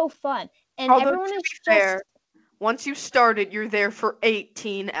so fun. And Although, everyone to is be just. fair, once you start it, you're there for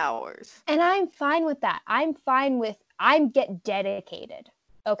 18 hours. And I'm fine with that. I'm get dedicated.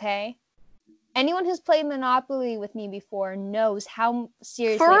 Okay? Anyone who's played Monopoly with me before knows how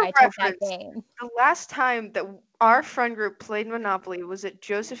seriously For I take that reference, game. the last time that our friend group played Monopoly was at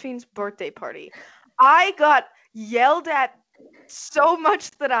Josephine's birthday party. I got yelled at so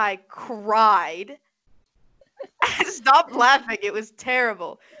much that I cried. I stopped laughing. It was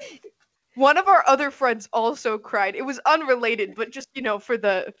terrible. One of our other friends also cried. It was unrelated, but just, for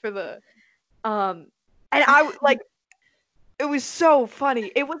the and like, it was so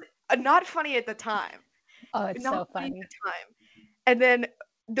funny. It was not funny at the time. Oh, it's Not so funny at funny. the time. And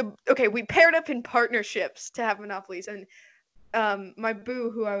then we paired up in partnerships to have monopolies, and my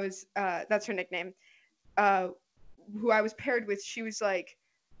boo, who I was that's her nickname, who I was paired with, she was like,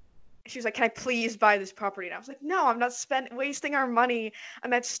 can I please buy this property? And I was like, no, I'm not wasting our money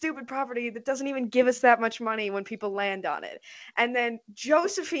on that stupid property that doesn't even give us that much money when people land on it. And then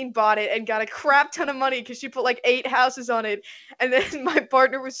Josephine bought it and got a crap ton of money because she put like 8 houses on it. And then my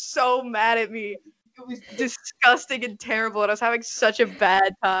partner was so mad at me. It was disgusting and terrible, and I was having such a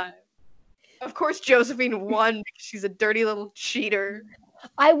bad time. Of course, Josephine won because she's a dirty little cheater.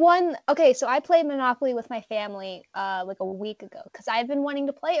 I won. Okay, so I played Monopoly with my family like a week ago because I've been wanting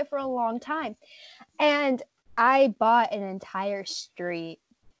to play it for a long time. And I bought an entire street.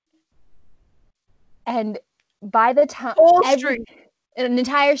 And by the time an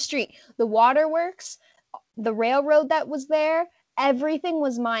entire street, the waterworks, the railroad that was there, everything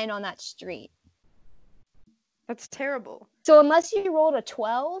was mine on that street. That's terrible. So unless you rolled a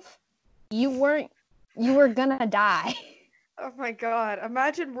 12, you were gonna die. Oh my god,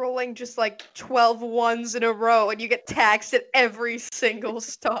 imagine rolling just like 12 ones in a row and you get taxed at every single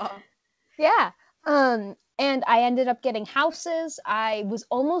stop. Yeah. And I ended up getting houses. I was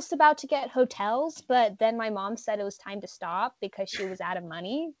almost about to get hotels, but then my mom said it was time to stop because she was out of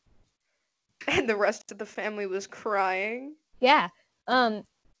money. And the rest of the family was crying. Yeah.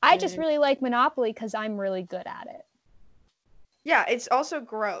 I just really like Monopoly because I'm really good at it. Yeah, it's also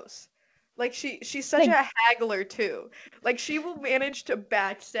gross. Like, she's such a haggler too. Like, she will manage to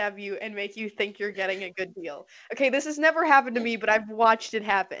backstab you and make you think you're getting a good deal. Okay, this has never happened to me, but I've watched it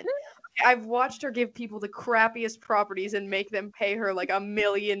happen. I've watched her give people the crappiest properties and make them pay her like $1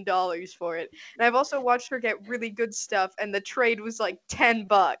 million for it. And I've also watched her get really good stuff and the trade was like $10.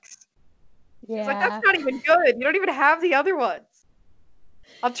 Yeah. It's like, that's not even good. You don't even have the other ones.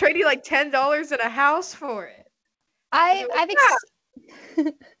 I'll trade you like $10 and a house for it.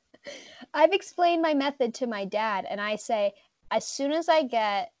 I've explained my method to my dad, and I say, as soon as I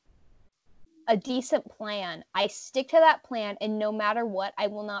get a decent plan, I stick to that plan, and no matter what, I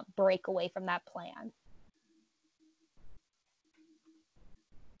will not break away from that plan.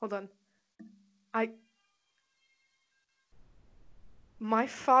 Hold on. My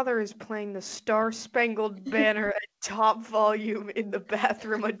father is playing the Star-Spangled Banner at top volume in the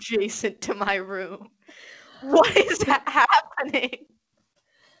bathroom adjacent to my room. What is happening?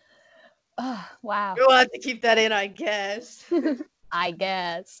 Oh, wow. We'll have to keep that in, I guess. I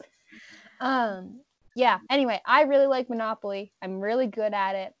guess. Yeah, anyway, I really like Monopoly. I'm really good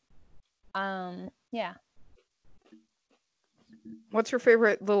at it. Yeah. What's your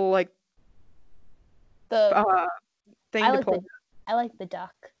favorite little like The thing I to like pull? I like the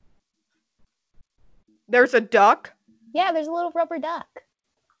duck. There's a duck. Yeah, there's a little rubber duck.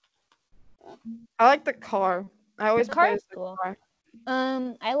 I like the car. I always The play car as is the cool. car.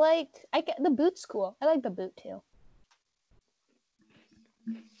 I get the boot's cool. I like the boot too.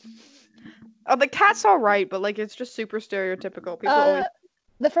 Oh, the cat's all right, but like it's just super stereotypical. People always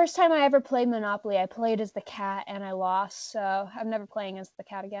The first time I ever played Monopoly, I played as the cat and I lost, so I'm never playing as the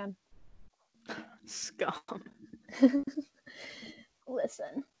cat again. scum.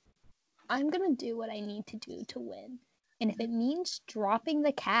 Listen, I'm gonna do what I need to do to win. And if it means dropping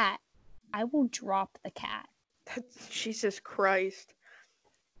the cat, I will drop the cat. Jesus Christ.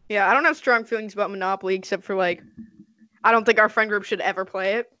 Yeah, I don't have strong feelings about Monopoly except for like I don't think our friend group should ever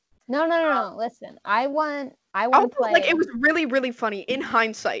play it. No. Listen, I want to Also, play. like it was really, really funny in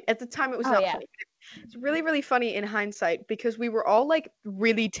hindsight. At the time, it was not yeah. funny. It's really, really funny in hindsight because we were all like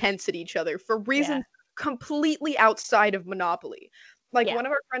really tense at each other for reasons completely outside of Monopoly. Like Yeah. one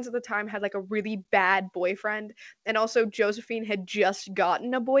of our friends at the time had like a really bad boyfriend, and also Josephine had just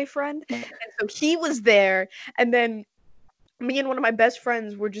gotten a boyfriend, and so he was there, and then me and one of my best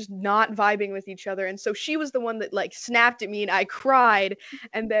friends were just not vibing with each other, and so she was the one that like snapped at me and I cried,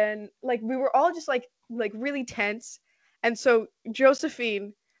 and then like we were all just like really tense, and so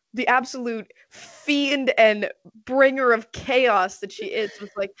Josephine, the absolute fiend and bringer of chaos that she is,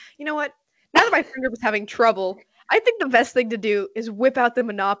 was like, you know what, now that my friend group is having trouble, I think the best thing to do is whip out the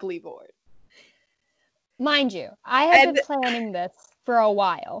Monopoly board. Mind you, I have been planning this for a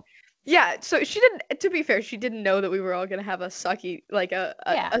while. Yeah, so she didn't, to be fair, she didn't know that we were all gonna have a sucky, like a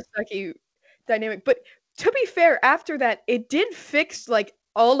sucky dynamic. But to be fair, after that, it did fix like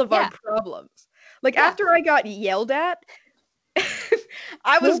all of our problems. Like after I got yelled at,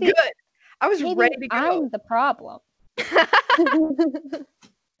 I was good. I was ready to go. I'm the problem.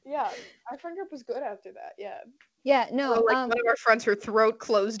 Yeah, our friend group was good after that. Yeah. Yeah, no. So, like one of our friends, her throat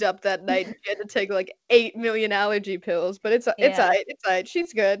closed up that night. She had to take like 8 million allergy pills, but it's alright. It's alright.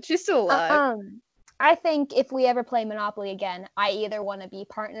 She's good. She's still alive. I think if we ever play Monopoly again, I either want to be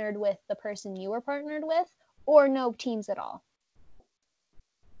partnered with the person you were partnered with, or no teams at all.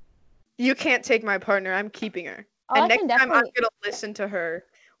 You can't take my partner. I'm keeping her. And next time I'm gonna listen to her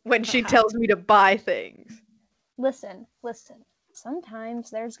when she tells me to buy things. Listen.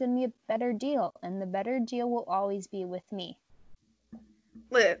 Sometimes there's gonna be a better deal, and the better deal will always be with me.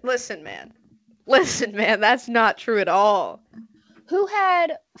 Listen, man. That's not true at all. Who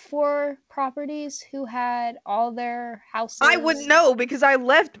had 4 properties? Who had all their houses? I wouldn't know because I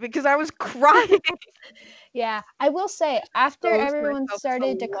left because I was crying. Yeah, I will say after everyone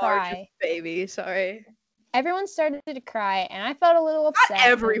started to cry. Baby, sorry. Everyone started to cry, and I felt a little upset. Not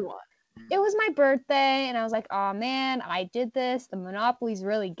everyone. It was my birthday, and I was like, oh man, I did this. The Monopoly's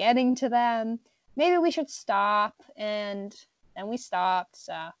really getting to them. Maybe we should stop. And then we stopped,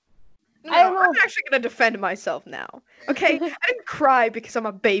 so. I'm actually going to defend myself now. Okay? I didn't cry because I'm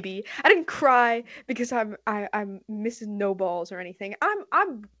a baby. I didn't cry because I'm Mrs. No Balls or anything.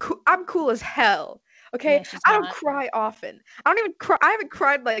 I'm cool as hell. Okay? Yeah, I don't cry often. I don't even cry. I haven't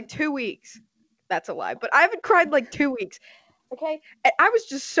cried like 2 weeks. That's a lie, but I haven't cried like 2 weeks. Okay, and I was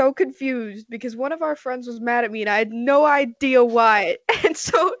just so confused because one of our friends was mad at me and I had no idea why. And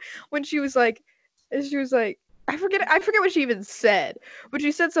so when she was like, I forget what she even said, but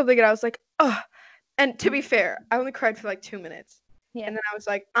she said something and I was like, ugh. And to be fair, I only cried for like 2 minutes. Yeah. And then I was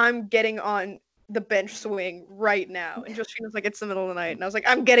like, I'm getting on the bench swing right now. And Josephine was like, it's the middle of the night. And I was like,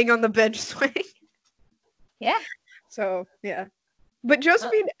 I'm getting on the bench swing. Yeah. So, yeah. But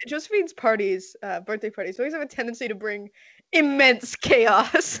Josephine's parties, birthday parties, always have a tendency to bring immense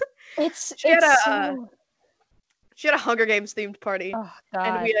chaos. She had a Hunger Games themed party. Oh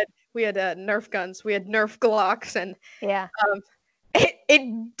God. And we had Nerf guns, we had Nerf Glocks, and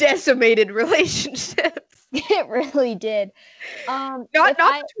it decimated relationships. It really did. Not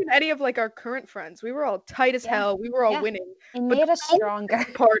between any of like our current friends. We were all tight as hell. We were all winning. It made us stronger.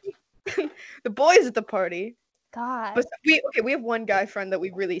 Party. The boys at the party. God. But we have one guy friend that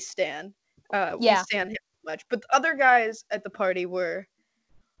we really stan. We stan him much. But the other guys at the party were,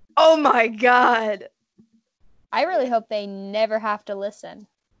 oh my God. I really hope they never have to listen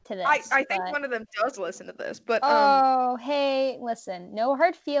to this. I think one of them does listen to this, but hey, listen, no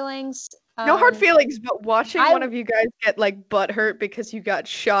hard feelings. No hard feelings, but watching one of you guys get like butthurt because you got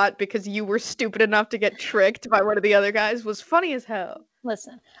shot because you were stupid enough to get tricked by one of the other guys was funny as hell.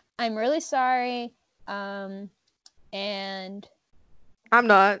 Listen, I'm really sorry. And I'm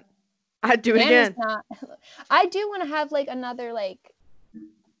not. I'd do it again. I do want to have like another like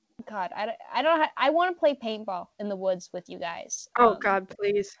God, I want to play paintball in the woods with you guys. Oh God,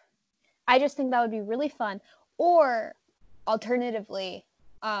 please. I just think that would be really fun. Or alternatively,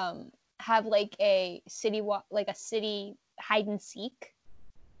 have like a city hide and seek.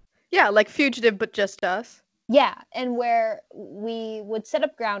 Yeah, like Fugitive, but just us. Yeah, and where we would set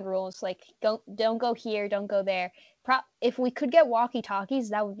up ground rules like don't go here, don't go there. If we could get walkie-talkies,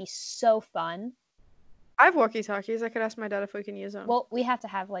 that would be so fun. I have walkie-talkies. I could ask my dad if we can use them. Well, we have to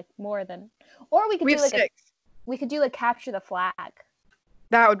have like more than, or we could We do have like 6. we could do like capture the flag.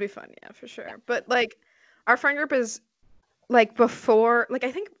 That would be fun, yeah, for sure. Yeah. But like, our friend group is like before, like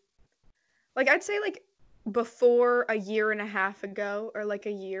I think, like I'd say like before a year and a half ago, or like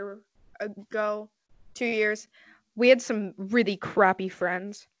a year ago, 2 years, we had some really crappy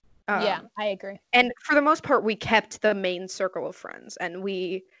friends. Yeah, I agree. And for the most part, we kept the main circle of friends, and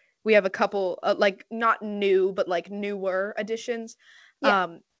we have a couple like not new but like newer additions.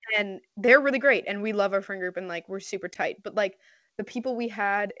 Yeah. And they're really great, and we love our friend group, and like we're super tight. But like the people we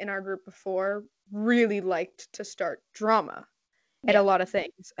had in our group before really liked to start drama at Yeah. a lot of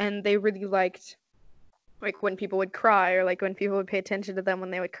things, and they really liked like when people would cry, or like when people would pay attention to them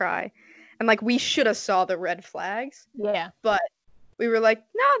when they would cry, and like we should have saw the red flags, Yeah. but we were like,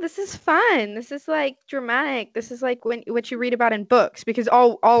 no, this is fun. This is like dramatic. This is like what you read about in books, because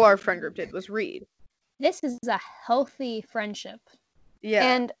all our friend group did was read. This is a healthy friendship.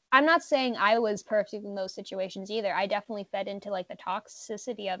 Yeah. And I'm not saying I was perfect in those situations either. I definitely fed into like the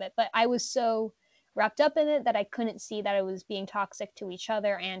toxicity of it, but I was so wrapped up in it that I couldn't see that I was being toxic to each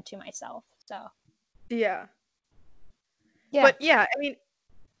other and to myself. So Yeah. yeah. But yeah, I mean,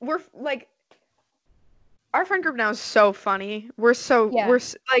 we're like, our friend group now is so funny. We're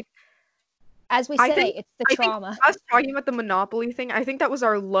like, as we I say, think- it's the I think trauma. us talking about the Monopoly thing, I think that was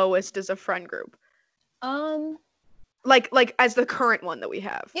our lowest as a friend group. Like as the current one that we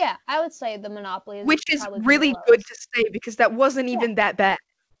have. Yeah, I would say the Monopoly Which is probably the really lowest. good to say, because that wasn't even that bad.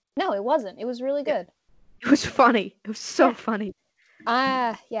 No, it wasn't. It was really good. It was funny. It was so funny.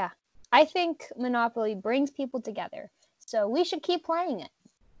 Yeah. I think Monopoly brings people together. So we should keep playing it.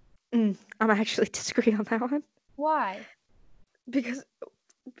 I'm actually disagree on that one. Why? Because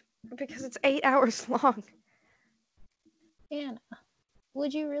it's 8 hours long. Anna,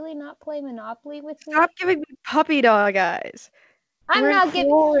 would you really not play Monopoly with me? Stop giving me puppy dog eyes. I'm We're not in giving.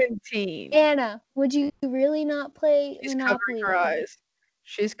 quarantine. Anna, would you really not play She's Monopoly covering her with me? eyes.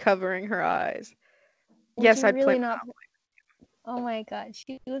 She's covering her eyes. Would Yes, you I'd play really not? Monopoly. Oh my God,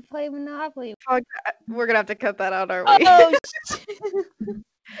 she would play Monopoly. Fuck that. We're gonna have to cut that out, aren't we? Oh,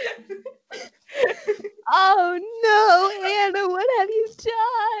 oh no, Anna, what have you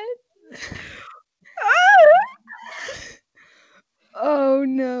done? Oh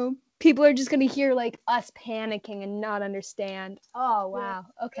no. People are just gonna hear like us panicking and not understand. Oh wow.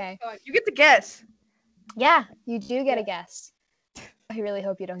 Okay. You get to guess. Yeah, you do get a guess. I really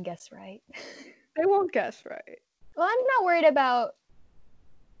hope you don't guess right. They won't guess right. Well, I'm not worried about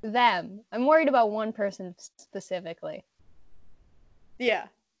them. I'm worried about one person specifically. Yeah.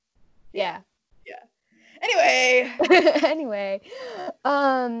 Yeah. Anyway. Anyway,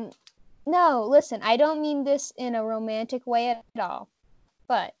 no, listen, I don't mean this in a romantic way at all,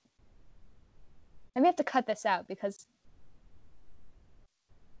 but I may have to cut this out because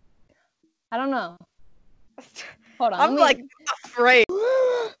I don't know. Hold on. I'm like afraid.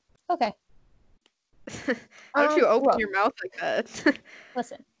 Okay. Why don't you open look. your mouth like that?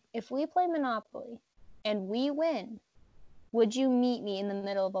 Listen, if we play Monopoly and we win, would you meet me in the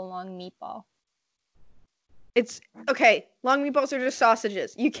middle of a long meatball? It's okay. Long meatballs are just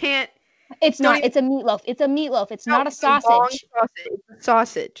sausages. You can't. It's Don't not. even- It's a meatloaf. It's a meatloaf. It's No, not a it's long sausage. sausage. It's a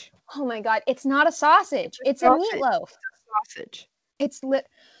sausage. Oh my God! It's not a sausage. It's a sausage. meatloaf. Sausage. It's lit.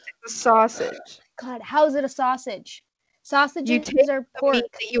 It's a sausage. God, how is it a sausage? Sausages You take are the pork. meat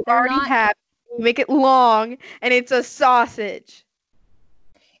that you They're already not- have. You make it long, and it's a sausage.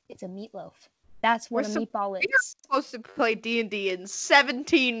 It's a meatloaf. That's what We're a so- meatball We're is. supposed to play D&D in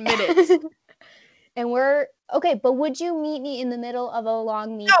 17 minutes. And we're okay, but would you meet me in the middle of a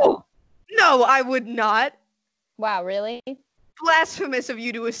long meatball? No, I would not. Wow, really? Blasphemous of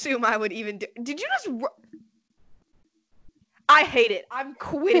you to assume I would even do. Did you just? I hate it. I'm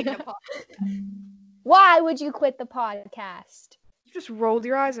quitting the podcast. Why would you quit the podcast? You just rolled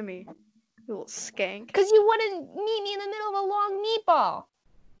your eyes at me, you little skank. Because you wouldn't meet me in the middle of a long meatball.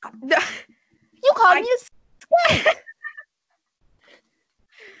 No. You called me a skank.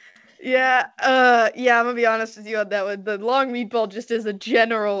 Yeah, I'm gonna be honest with you on that one. The long meatball, just as a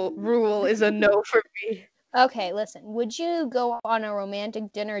general rule, is a no for me. Okay, listen. Would you go on a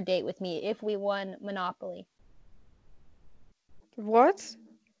romantic dinner date with me if we won Monopoly? What?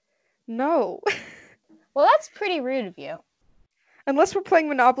 No. Well, that's pretty rude of you. Unless we're playing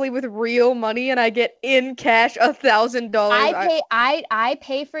Monopoly with real money and I get in cash $1,000. I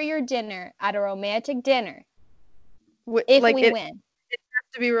pay for your dinner at a romantic dinner if Like we it win.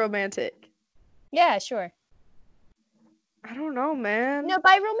 has to be romantic. Yeah, sure. I don't know, man. No,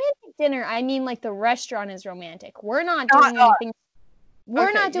 by romantic dinner, I mean like the restaurant is romantic. We're not Not doing anything. We're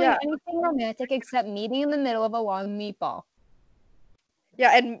Okay, not doing yeah. anything romantic except meeting in the middle of a long meatball.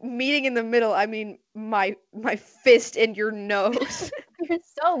 Yeah, and meeting in the middle, I mean my fist in your nose. You're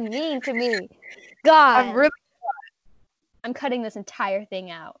so mean to me. God, I'm I'm cutting this entire thing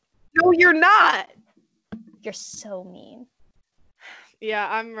out. No, you're not. You're so mean. Yeah,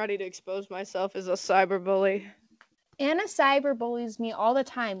 I'm ready to expose myself as a cyberbully. Anna cyberbullies me all the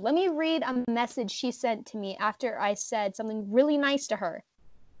time. Let me read a message she sent to me after I said something really nice to her.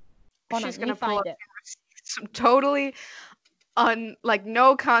 Hold She's on, let gonna me pull find up it. some totally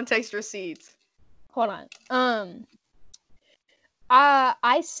no context receipts. Hold on.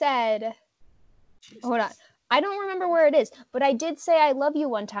 I said, hold on. I don't remember where it is, but I did say I love you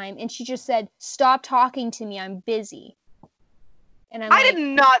one time, and she just said, "Stop talking to me. I'm busy." And I'm I like,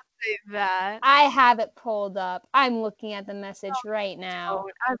 did not say that. I have it pulled up. I'm looking at the message right now.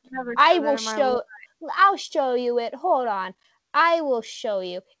 I've never I said that will in my show. life. I'll show you it. Hold on. I will show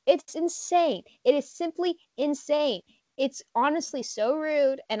you. It's insane. It is simply insane. It's honestly so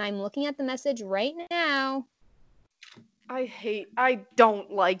rude, and I'm looking at the message right now. I don't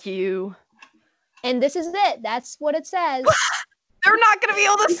like you. And this is it. That's what it says. They're not gonna be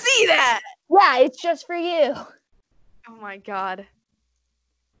able to see that. Yeah, it's just for you. Oh my god.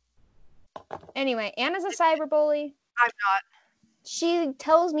 Anyway, Anna's a cyberbully. I'm not. She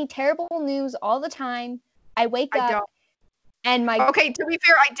tells me terrible news all the time. I wake up don't. and Okay, to be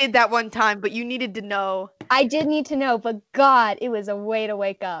fair, I did that one time, but you needed to know. I did need to know, but God, it was a way to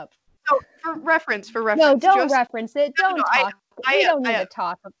wake up. So for reference. No, don't reference it. Don't talk. We don't need to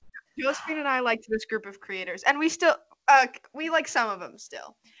talk. Josephine and I liked this group of creators, and we still we like some of them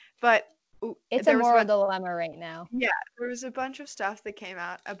still, but It's a there was moral dilemma right now. Yeah, there was a bunch of stuff that came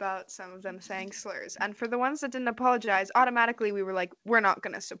out about some of them saying slurs, and for the ones that didn't apologize, automatically we were like, we're not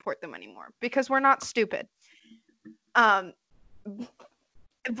gonna support them anymore because we're not stupid. But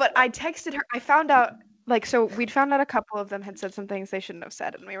I texted her. I found out so we'd found out a couple of them had said some things they shouldn't have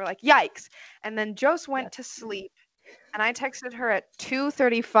said, and we were like, yikes. And then Jose went to sleep, and I texted her at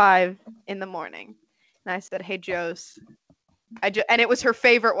 2:35 in the morning, and I said, hey Jose. And it was her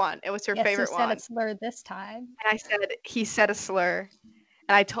favorite one. It was her favorite one. He said a slur this time. And I said, he said a slur.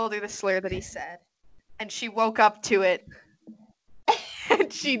 And I told her the slur that he said. And she woke up to it.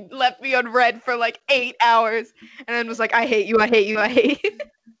 And she left me on red for like 8 hours. And then was like, I hate you, I hate you, I hate you.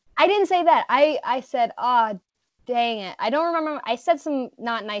 I didn't say that. I said, dang it. I don't remember. I said some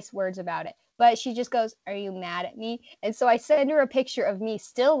not nice words about it. But she just goes, are you mad at me? And so I send her a picture of me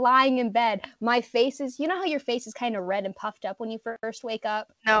still lying in bed. My face is, you know how your face is kind of red and puffed up when you first wake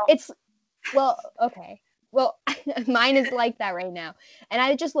up? No. Well, okay. Well, mine is like that right now. And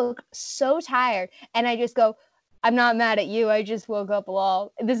I just look so tired. And I just go, I'm not mad at you. I just woke up,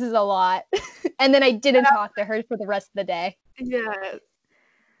 lol. This is a lot. And then I didn't talk to her for the rest of the day. Yeah.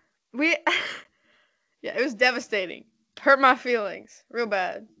 Yeah, it was devastating. Hurt my feelings real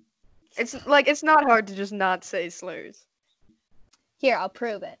bad. It's not hard to just not say slurs. Here, I'll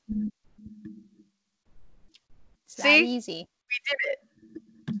prove it. It's that easy. We did it.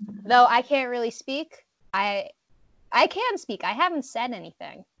 Though I can't really speak. I can speak. I haven't said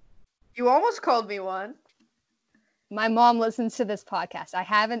anything. You almost called me one. My mom listens to this podcast. I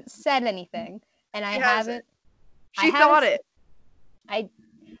haven't said anything, and I haven't. She thought it.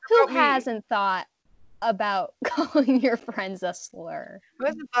 Who hasn't thought about calling your friends a slur? Who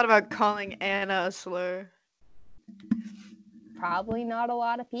hasn't thought about calling Anna a slur? Probably not a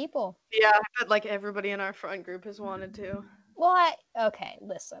lot of people. Yeah, but like everybody in our friend group has wanted to. Well, okay,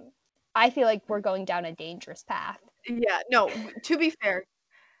 listen. I feel like we're going down a dangerous path. Yeah, no, to be fair,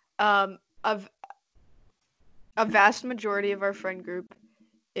 a vast majority of our friend group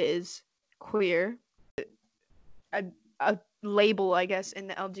is queer. A label, I guess, in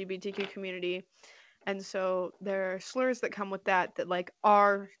the LGBTQ community. And so there are slurs that come with that like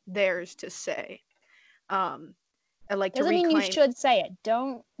are theirs to say. And like doesn't to reclaim. mean you should say it.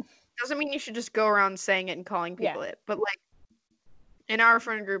 Doesn't mean you should just go around saying it and calling people it. But like in our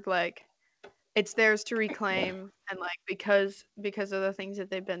friend group, like it's theirs to reclaim, and like because of the things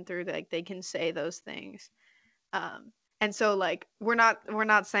that they've been through, like they can say those things. And so like we're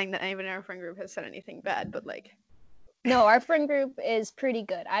not saying that anyone in our friend group has said anything bad, but like no, our friend group is pretty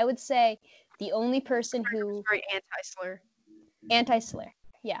good. I would say the only person who very anti-slur.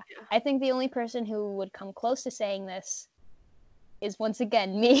 Yeah. I think the only person who would come close to saying this is once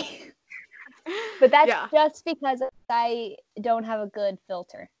again me. But that's Yeah. just because I don't have a good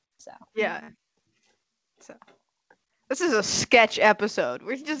filter. So Yeah. So this is a sketch episode.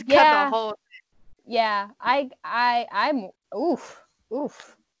 We just cut Yeah. the whole. yeah, I'm oof.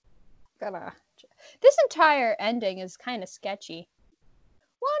 Gonna. This entire ending is kind of sketchy.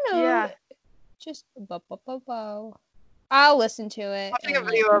 Wanna Yeah. just I'll listen to it. Watching a and,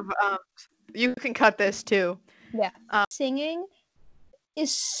 video of you can cut this too. singing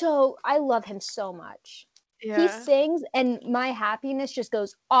is so. I love him so much. He Yeah. sings, and my happiness just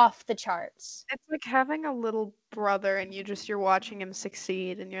goes off the charts. It's like having a little brother and you're watching him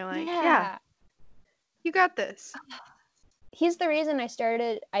succeed and you're like, yeah, Yeah. you got this. He's the reason I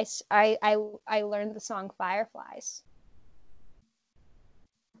started. I learned the song Fireflies.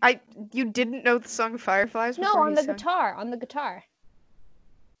 You didn't know the song Fireflies No, before on he the sang? guitar. On the guitar.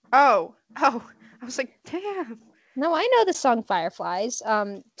 Oh. I was like, damn. No, I know the song Fireflies.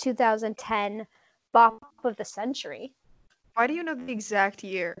 2010 Bop of the Century. Why do you know the exact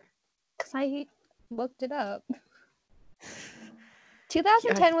year? Because I looked it up.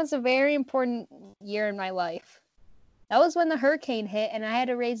 2010 was a very important year in my life. That was when the hurricane hit and I had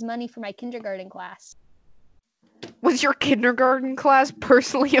to raise money for my kindergarten class. Was your kindergarten class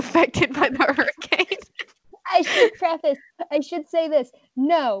personally affected by the hurricane? I should say this.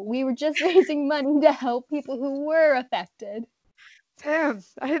 No, we were just raising money to help people who were affected. Damn,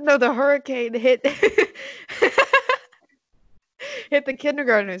 I didn't know the hurricane hit hit the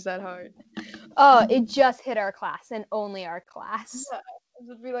kindergartners that hard. Oh, it just hit our class and only our class. I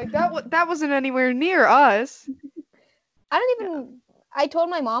would be like, that wasn't anywhere near us. I told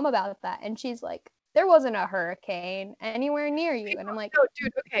my mom about that and she's like, there wasn't a hurricane anywhere near you. And I'm like, no,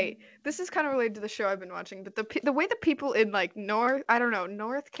 dude, okay, this is kind of related to the show I've been watching, but the way the people in like North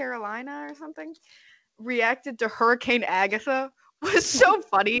Carolina or something reacted to Hurricane Agatha was so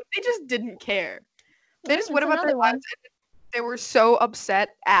funny. They just didn't care. They just went about their lives. They were so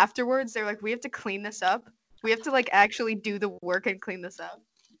upset afterwards. They're like, we have to clean this up. We have to like actually do the work and clean this up.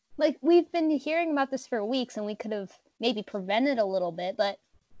 Like, we've been hearing about this for weeks and we could have maybe prevented a little bit, but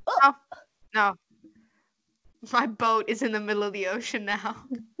No. My boat is in the middle of the ocean now.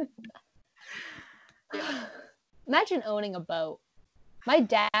 Yeah. Imagine owning a boat. My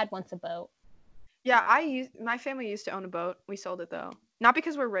dad wants a boat. Yeah, my family used to own a boat. We sold it though. Not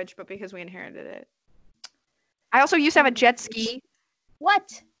because we're rich, but because we inherited it. I also used to have a jet ski.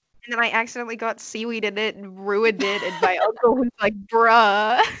 What? And then I accidentally got seaweed in it and ruined it, and my uncle was like,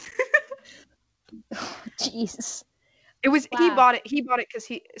 bruh. Jesus. He Wow. bought it because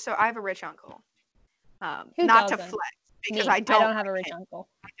so I have a rich uncle. Who not doesn't? to flex, because Me. I don't have a like rich him. uncle.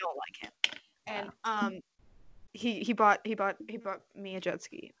 I don't like him. And he bought me a jet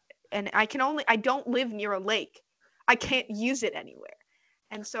ski. And I don't live near a lake. I can't use it anywhere.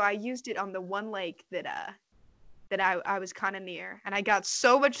 And so I used it on the one lake that I was kind of near, and I got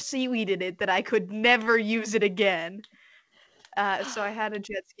so much seaweed in it that I could never use it again. So I had a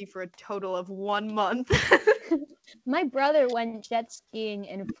jet ski for a total of 1 month. My brother went jet skiing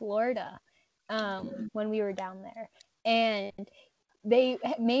in Florida when we were down there, and they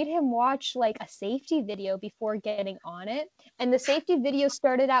made him watch like a safety video before getting on it, and the safety video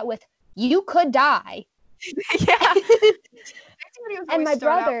started out with "You could die." Yeah. And my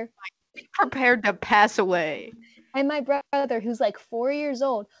brother, be prepared to pass away. And my brother, who's like 4 years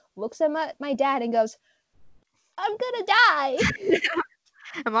old, looks at my dad and goes, "I'm gonna die."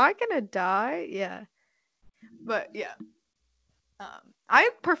 Am I gonna die? Yeah. But yeah. I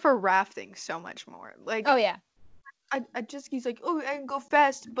prefer rafting so much more. Like, oh yeah. A jet ski's like, oh, I can go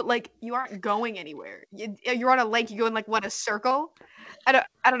fast, but like you aren't going anywhere. You're on a lake. You go in like what, a circle? I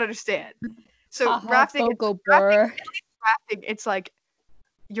don't understand. So rafting, it's like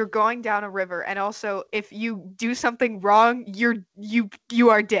you're going down a river, and also if you do something wrong, you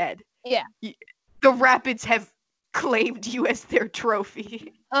are dead. Yeah. The rapids have claimed you as their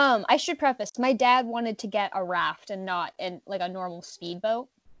trophy. I should preface, my dad wanted to get a raft and not in like a normal speedboat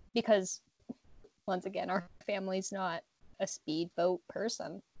because once again, our family's not a speedboat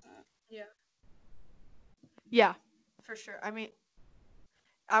person. Yeah. Yeah, for sure. I mean,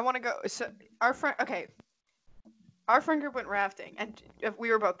 I want to go. So our friend group went rafting, and we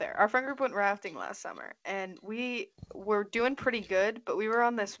were both there. Our friend group went rafting last summer, and we were doing pretty good, but we were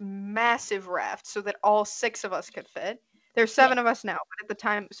on this massive raft so that all 6 of us could fit. There's 7 of us now, but at the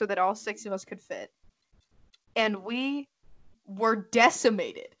time, so that all 6 of us could fit. And we were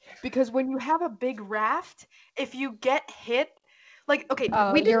decimated because when you have a big raft, if you get hit, like, okay,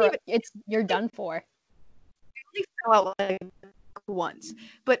 we didn't even. You're done for. We fell out like once.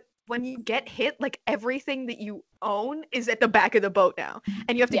 But when you get hit, like everything that you own is at the back of the boat now.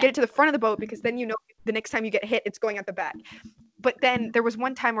 And you have to Yeah. get it to the front of the boat because then you know the next time you get hit, it's going at the back. But then there was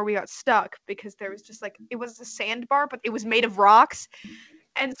one time where we got stuck because there was just like, it was a sandbar, but it was made of rocks.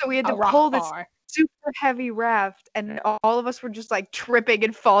 And so we had A to rock pull this bar. super heavy raft, and all of us were just like tripping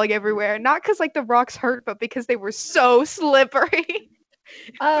and falling everywhere. Not because like the rocks hurt, but because they were so slippery.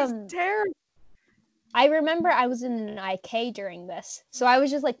 It was terrible. I remember I was in an IK during this, so I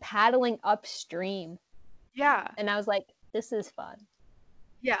was just like paddling upstream, Yeah. and I was like, "This is fun."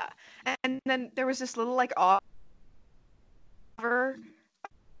 Yeah. And then there was this little like over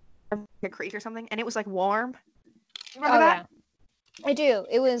a creek or something, and it was like warm. Remember that? Yeah, I do.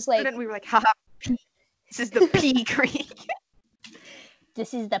 It was And like, then we were like, haha, this is the pea creek.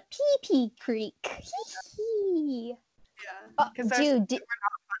 "This is the Pee Creek." Yeah. Because Dude, we're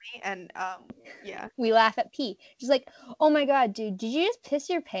not funny, and yeah. we laugh at P. Just like, "Oh my god, dude, did you just piss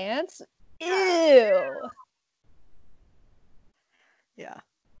your pants?" Ew. Yeah.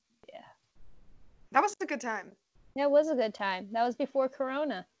 Yeah. That was a good time. That was a good time. That was before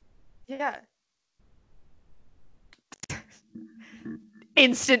Corona. Yeah.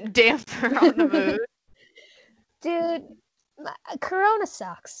 Instant damper on the mood. Dude, Corona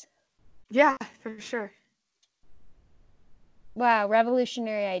sucks. Yeah, for sure. Wow,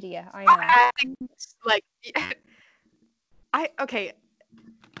 revolutionary idea. I know. I think, like,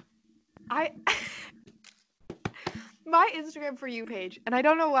 my Instagram For You page, and I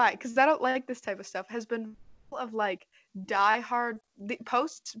don't know why, because I don't like this type of stuff, has been full of like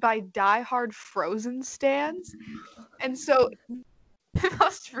posts by diehard Frozen stans. And so the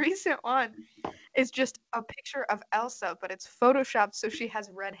most recent one is just a picture of Elsa, but it's photoshopped so she has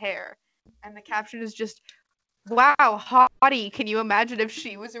red hair. And the caption is just, wow, hottie, can you imagine if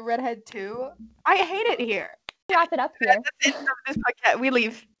she was a redhead too? I hate it here. Wrap it up here. That's it for this podcast. We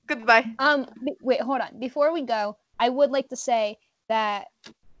leave. Goodbye. Wait, hold on. Before we go, I would like to say that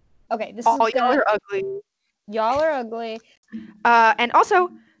this All is y'all are ugly. y'all are ugly. And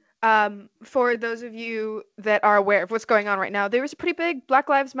also, for those of you that are aware of what's going on right now, there is a pretty big Black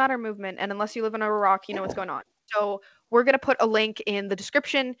Lives Matter movement, and unless you live in Iraq, you know what's going on. So we're going to put a link in the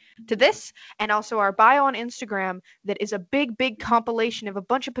description to this, and also our bio on Instagram that is a big, big compilation of a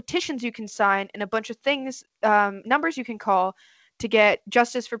bunch of petitions you can sign and a bunch of things, numbers you can call to get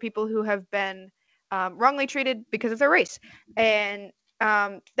justice for people who have been wrongly treated because of their race. And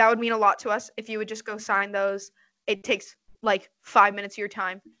that would mean a lot to us if you would just go sign those. It takes like 5 minutes of your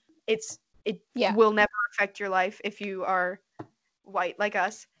time. It will never affect your life if you are white like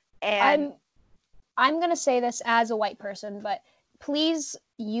us. And I'm gonna say this as a white person, but please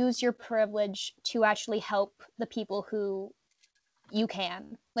use your privilege to actually help the people who you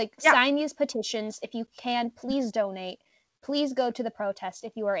can. Like, sign these petitions. If you can, please donate. Please go to the protest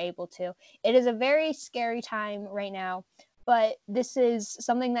if you are able to. It is a very scary time right now, but this is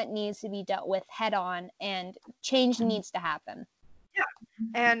something that needs to be dealt with head on, and change needs to happen. Yeah.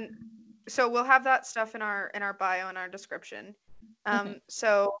 And so we'll have that stuff in our bio and our description.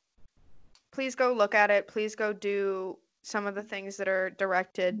 So please go look at it. Please go do some of the things that are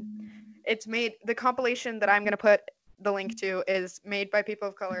directed. It's made, the compilation that I'm going to put the link to is made by people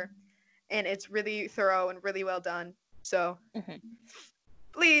of color, and it's really thorough and really well done. So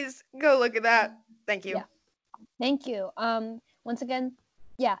please go look at that. Thank you. Yeah. Thank you. Once again,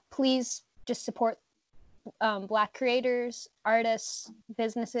 please just support Black creators, artists,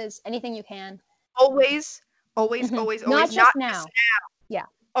 businesses, anything you can. Always. Not just now. Yeah.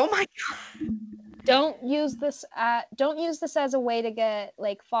 Oh my god. Don't use this as a way to get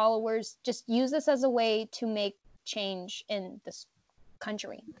like followers. Just use this as a way to make change in this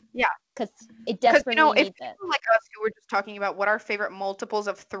country. Yeah. Because it desperately needs it. People like us who were just talking about what our favorite multiples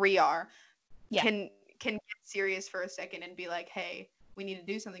of 3 are can get serious for a second and be like, hey, we need to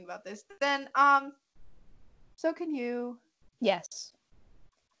do something about this, then so can you. Yes.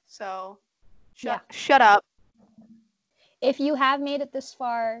 So shut up. If you have made it this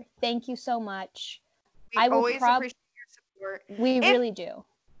far, thank you so much. We always appreciate your support. We really do.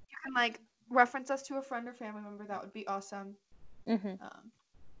 You can like reference us to a friend or family member. That would be awesome.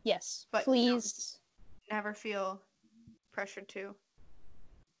 Yes, but please. Never feel pressured to.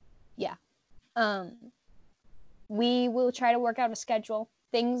 Yeah. We will try to work out a schedule.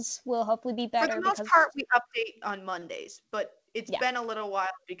 Things will hopefully be better. For the most part, we update on Mondays, but it's been a little while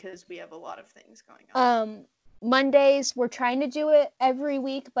because we have a lot of things going on. Mondays, we're trying to do it every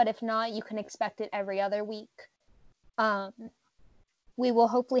week, but if not, you can expect it every other week. We will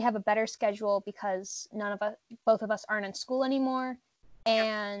hopefully have a better schedule because both of us aren't in school anymore.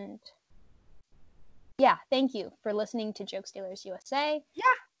 And yeah, thank you for listening to Joke Stealers USA. Yeah.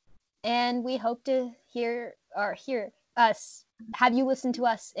 And we hope to hear us, have you listen to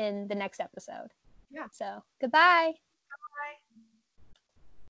us in the next episode. Yeah. So, goodbye.